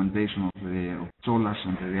documentation of SOLAS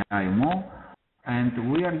and the IMO,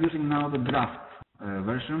 and we are using now the draft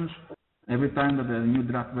versions. Every time that a new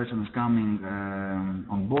draft version is coming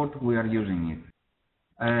on board, we are using it.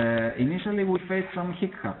 Initially we faced some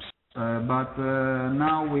hiccups, but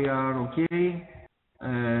now we are okay.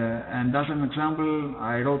 And as an example,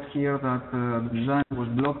 I wrote here that the design was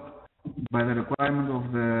blocked by the requirement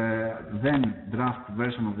of the then draft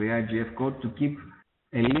version of the IGF code to keep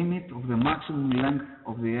a limit of the maximum length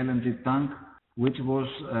of the LNG tank, which was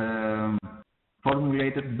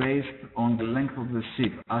formulated based on the length of the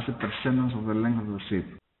ship, as a percentage of the length of the ship.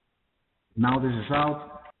 Now this is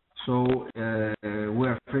out, so we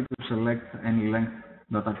are free to select any length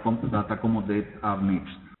that accommodate our needs.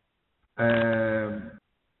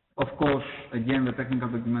 Of course, again, the technical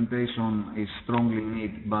documentation is strongly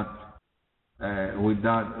needed, but we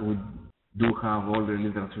do have all the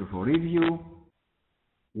literature for review.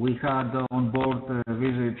 We had on board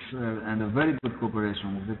visits and a very good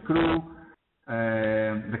cooperation with the crew.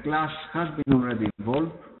 The class has been already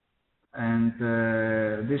involved. and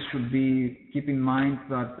this should be, keep in mind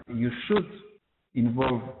that you should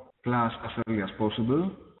involve class as early as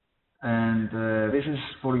possible, and this is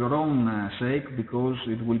for your own sake, because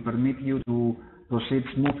it will permit you to proceed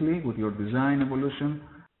smoothly with your design evolution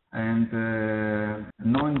and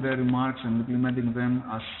knowing the remarks and implementing them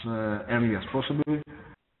as early as possible.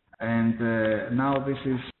 And now this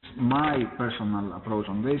is my personal approach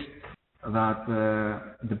on this, that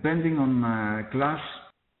depending on class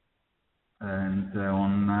and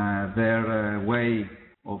on their way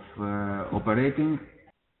of operating,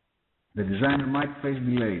 the designer might face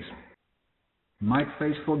delays, might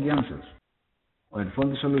face foggy answers or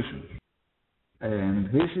faulty solutions. And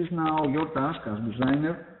this is now your task as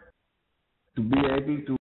designer, to be able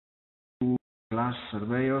to do class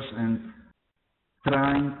surveyors and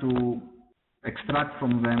trying to extract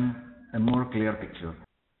from them a more clear picture.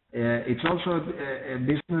 It's also a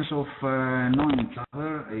business of knowing each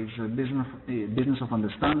other. It's a business of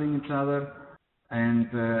understanding each other,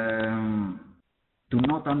 and to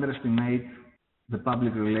not underestimate the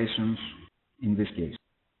public relations in this case.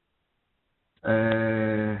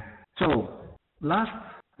 So, last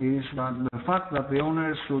is that the fact that the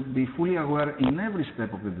owner should be fully aware in every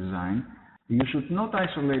step of the design. You should not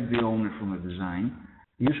isolate the owner from the design.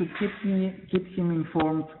 You should keep him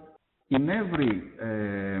informed in every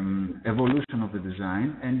evolution of the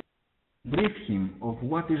design and brief him of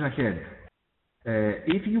what is ahead.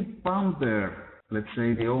 If you pamper, let's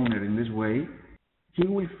say, the owner in this way, he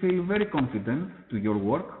will feel very confident to your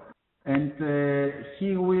work, and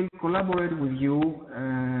he will collaborate with you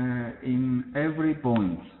in every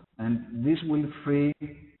point, and this will free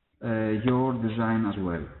your design as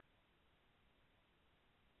well.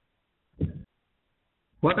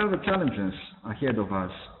 What are the challenges ahead of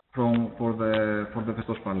us for the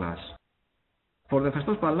Festos Pallas? For the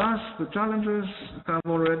Festos Pallas, the challenges have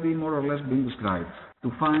already more or less been described.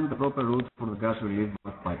 To find the proper route for the gas relief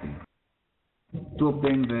piping, to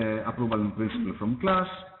obtain the approval in principle from class,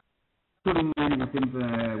 to remain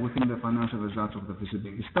within the financial results of the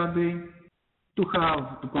feasibility study, to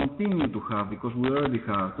continue to have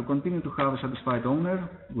a satisfied owner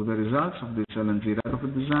with the results of this LNG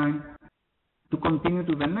retrofit design, to continue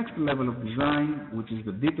to the next level of design, which is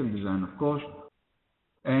the detailed design, of course,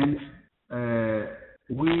 and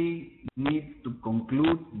we need to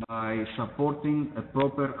conclude by supporting a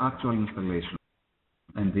proper actual installation.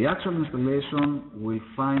 And the actual installation will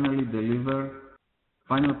finally deliver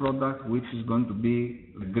final product, which is going to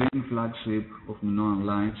be the green flagship of Minoan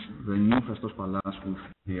Lines, the new Festos Pallas with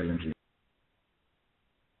the LNG.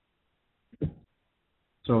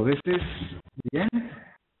 So this is the end.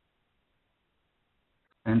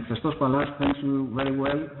 And Festos Pallas, thanks you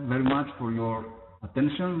very much for your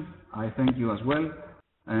attention. I thank you as well.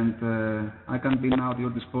 And I can be now at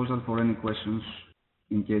your disposal for any questions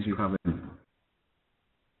in case you have any.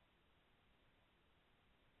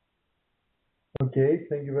 Okay,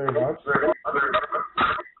 thank you very much.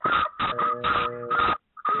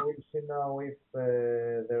 We will see now if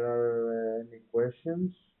there are any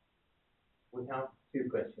questions. We have two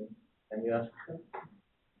questions. Can you ask them?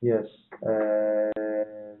 Yes.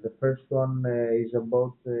 The first one is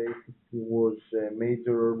about if it was a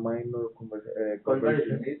major or minor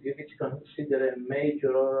conversion. If it's considered a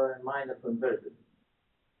major or a minor conversion.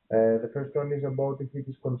 The first one is about if it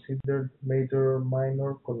is considered major or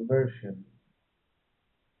minor conversion.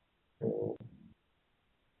 So,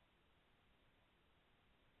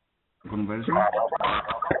 conversion?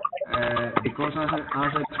 Because as I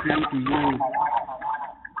explained to you,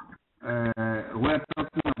 we're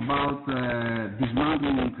talking about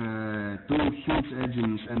dismantling two huge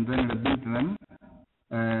engines and then rebuild them.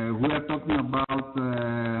 We are talking about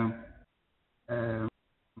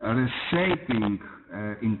reshaping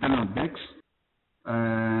internal decks.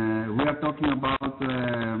 We are talking about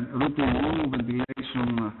routing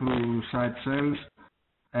ventilation through side cells,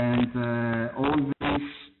 and all this,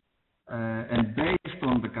 and based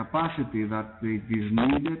on the capacity that it is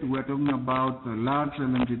needed, we are talking about large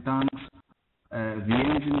LNG tanks. The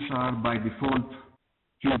engines are by default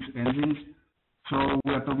huge engines, so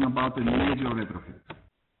we are talking about a major retrofit.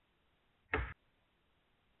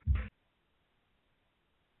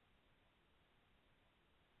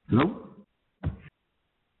 Hello?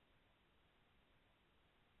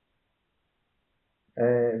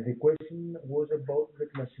 The question was about the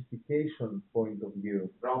classification point of view.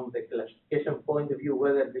 From the classification point of view,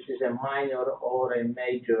 whether this is a minor or a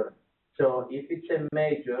major. So if it's a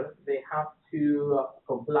major, they have to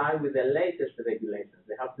comply with the latest regulations.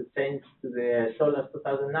 They have to change to the SOLAS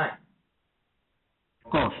 2009.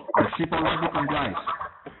 Of course, the ship also complies.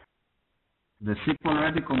 The ship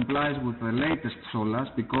already complies with the latest SOLAS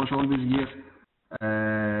because all these years,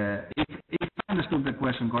 if I understood the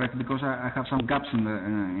question correctly, because I have some gaps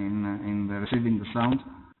in the receiving the sound,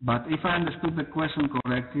 but if I understood the question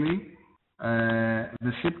correctly,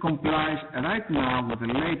 the ship complies right now with the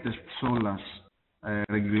latest SOLAS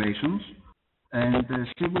regulations, and the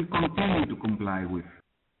ship will continue to comply with.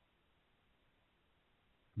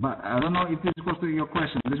 But I don't know if this was your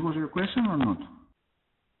question. This was your question or not?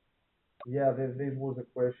 Yeah, this was a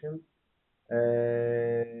question.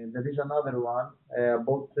 There is another one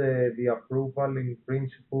about the approval in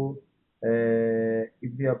principle.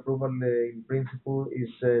 If the approval in principle is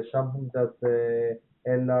something that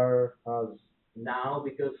LR has now,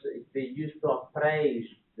 because they used to appraise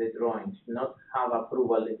the drawings, not have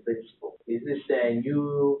approval in principle. Is this a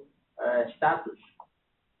new status?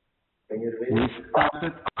 Can you read it?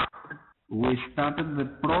 We started the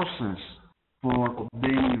process for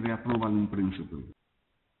obtaining the approval in principle.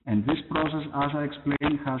 And this process, as I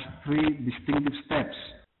explained, has three distinctive steps.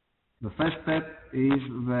 The first step is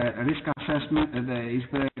the risk assessment, is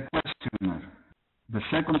the questionnaire. The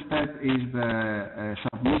second step is the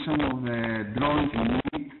submission of the drawings in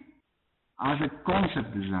need as a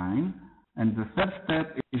concept design. And the third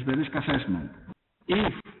step is the risk assessment.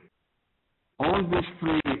 If all these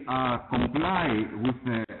three comply with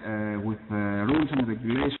the rules and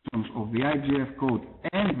regulations of the IGF code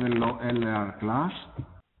and the LR class,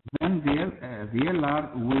 then the LR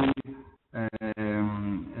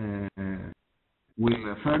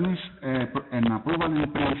will furnish an approval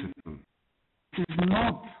in principle. This is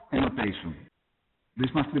not a notation.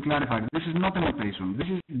 This must be clarified. This is not a notation. This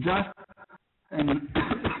is just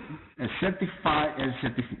a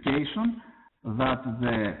certification that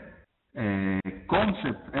the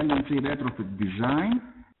concept LNG retrofit design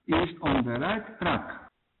is on the right track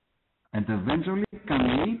and eventually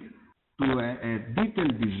can lead to a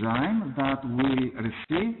detailed design that will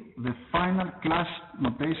receive the final class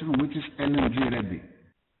notation, which is LNG ready.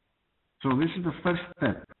 So this is the first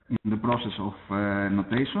step in the process of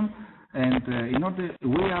notation, and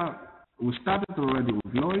we started already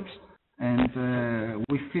with Lloyd's, and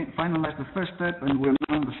we finalized the first step, and we're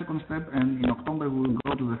now on the second step, and in October we will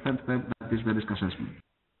go to the third step, that is the risk assessment.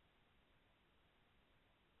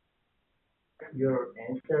 Your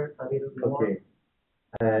answer a little more? Okay.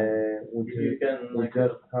 We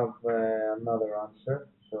just have another answer,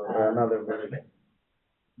 so another version.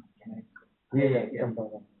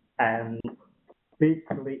 And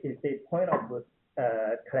basically, it's the point of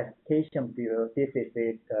classification view. This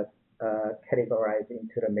is categorized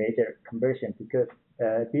into the major conversion because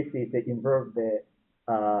this is involve the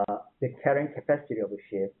carrying capacity of a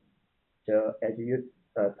ship. So as you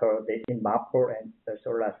told, in MAPO and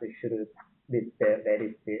SOLAS should meet the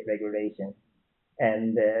various regulations.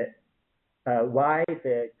 And why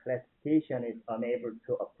the classification is unable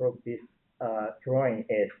to approve this drawing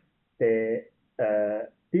is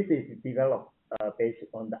this is developed based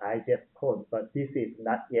on the IGF code, but this is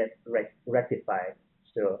not yet rectified.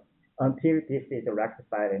 So until this is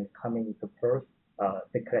rectified and coming into force,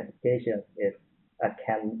 the classification is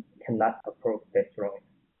cannot approve that drawing.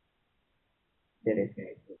 That is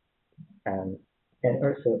it. And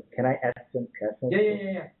also, can I ask some questions?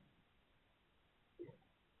 Yeah.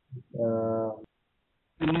 I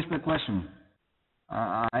missed the question.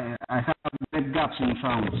 I have big gaps in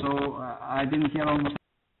sound, so I didn't hear almost.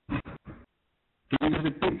 Can you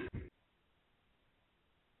repeat?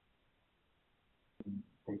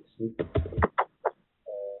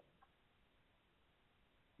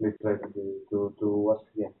 Please try to ask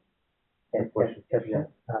again. Question.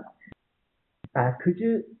 Could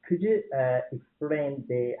you explain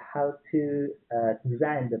how to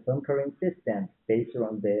design the bunkering system based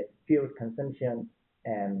on the fuel consumption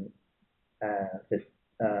and the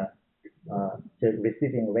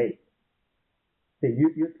receiving rate? So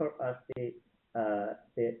you told us the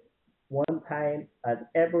one time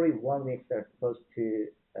every 1 week are supposed to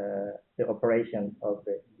the operation of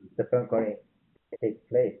the bunkering take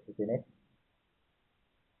place, isn't it?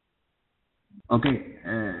 Okay,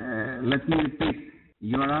 let me repeat.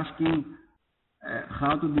 You are asking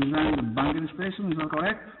how to design the bunkering station, is that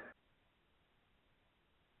correct?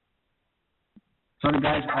 Sorry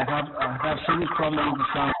guys, I have serious problem with the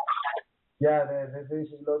sound. Yeah, this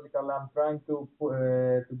is logical. I'm trying to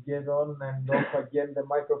get on and off again the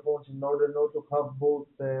microphones in order not to have both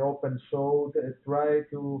open. So try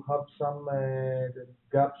to have some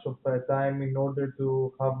gaps of time in order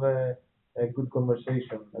to have a good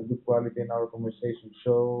conversation, a good quality in our conversation.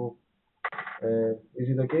 So is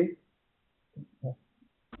it okay?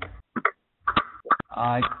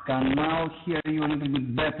 I can now hear you a little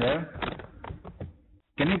bit better.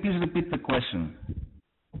 Can you please repeat the question?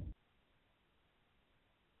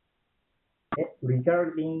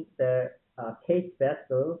 Regarding the case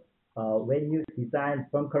vessel, when you design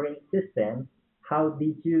bunkering system, how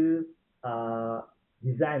did you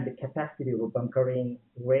design the capacity of bunkering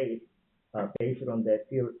rate based on the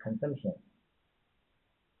fuel consumption?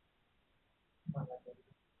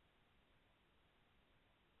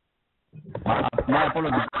 My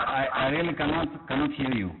apologies. I really cannot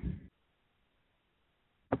hear you.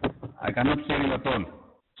 I cannot hear you at all.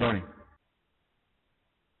 Sorry.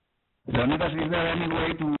 Leonidas, is there any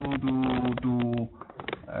way to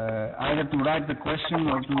either to write the question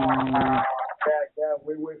or to? Yeah.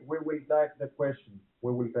 We will type the question.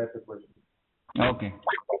 We will type the question. Okay.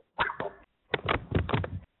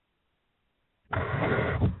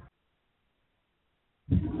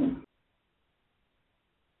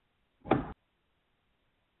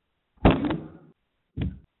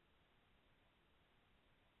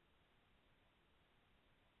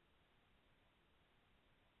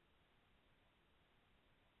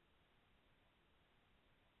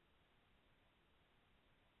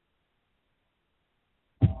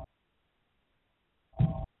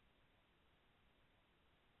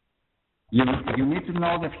 You need to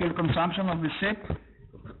know the fuel consumption of the ship?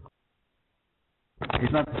 Is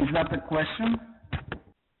that the question?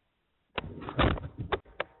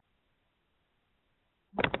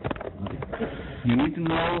 You need to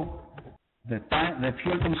know the time, the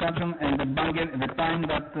fuel consumption, and the time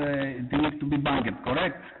that it needs to be bunkered,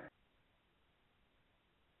 correct?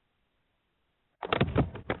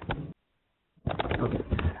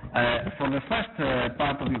 For the first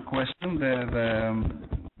part of your question, the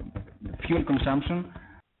fuel consumption,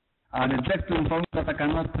 I reject to inform that I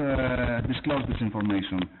cannot disclose this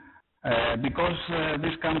information because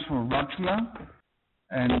this comes from Wärtsilä,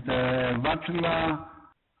 and Wärtsilä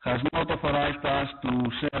has not authorized us to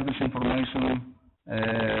share this information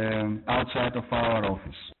outside of our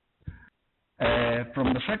office.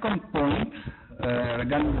 From the second point,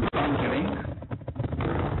 regarding the bunkering,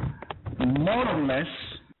 more or less,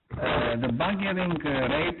 the bunkering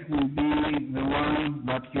rate will be the one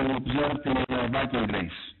that you observed in the Viking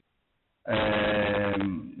race.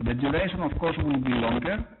 The duration, of course, will be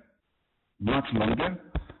longer, much longer,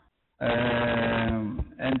 and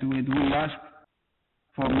it will last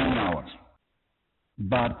for many hours.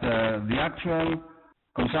 But the actual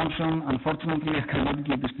consumption, unfortunately, I cannot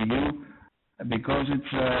give this to you because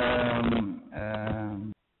it's,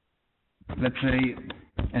 let's say,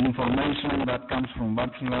 an information that comes from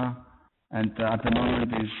Wärtsilä and at the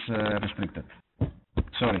moment is restricted.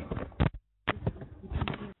 Sorry.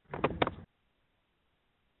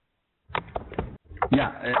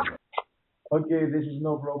 Yeah. Okay, this is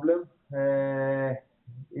no problem.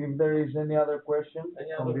 If there is any other question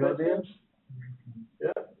from the audience?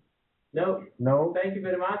 Yeah. No. No. Thank you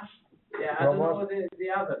very much. Yeah, I don't know whether the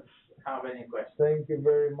others have any questions. Thank you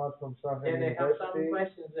very much from Safran Can they have some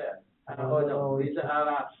questions there? No, these are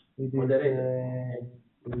us. It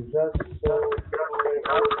is just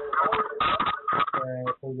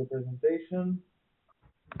for the presentation.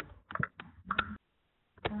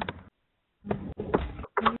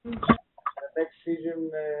 The next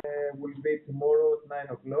session will be tomorrow at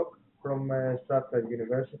 9 o'clock from Stratford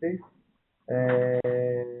University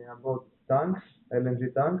about tanks,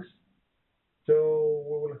 LNG tanks. So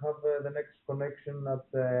we will have the next connection at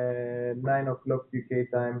 9 o'clock UK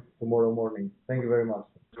time tomorrow morning. Thank you very much.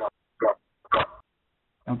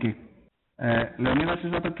 Okay. Leonidas,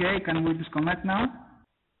 is that okay? Can we disconnect now?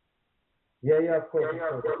 Yeah, of course.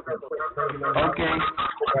 Okay.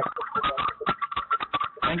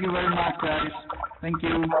 Thank you very much, guys. Thank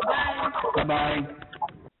you. Bye-bye.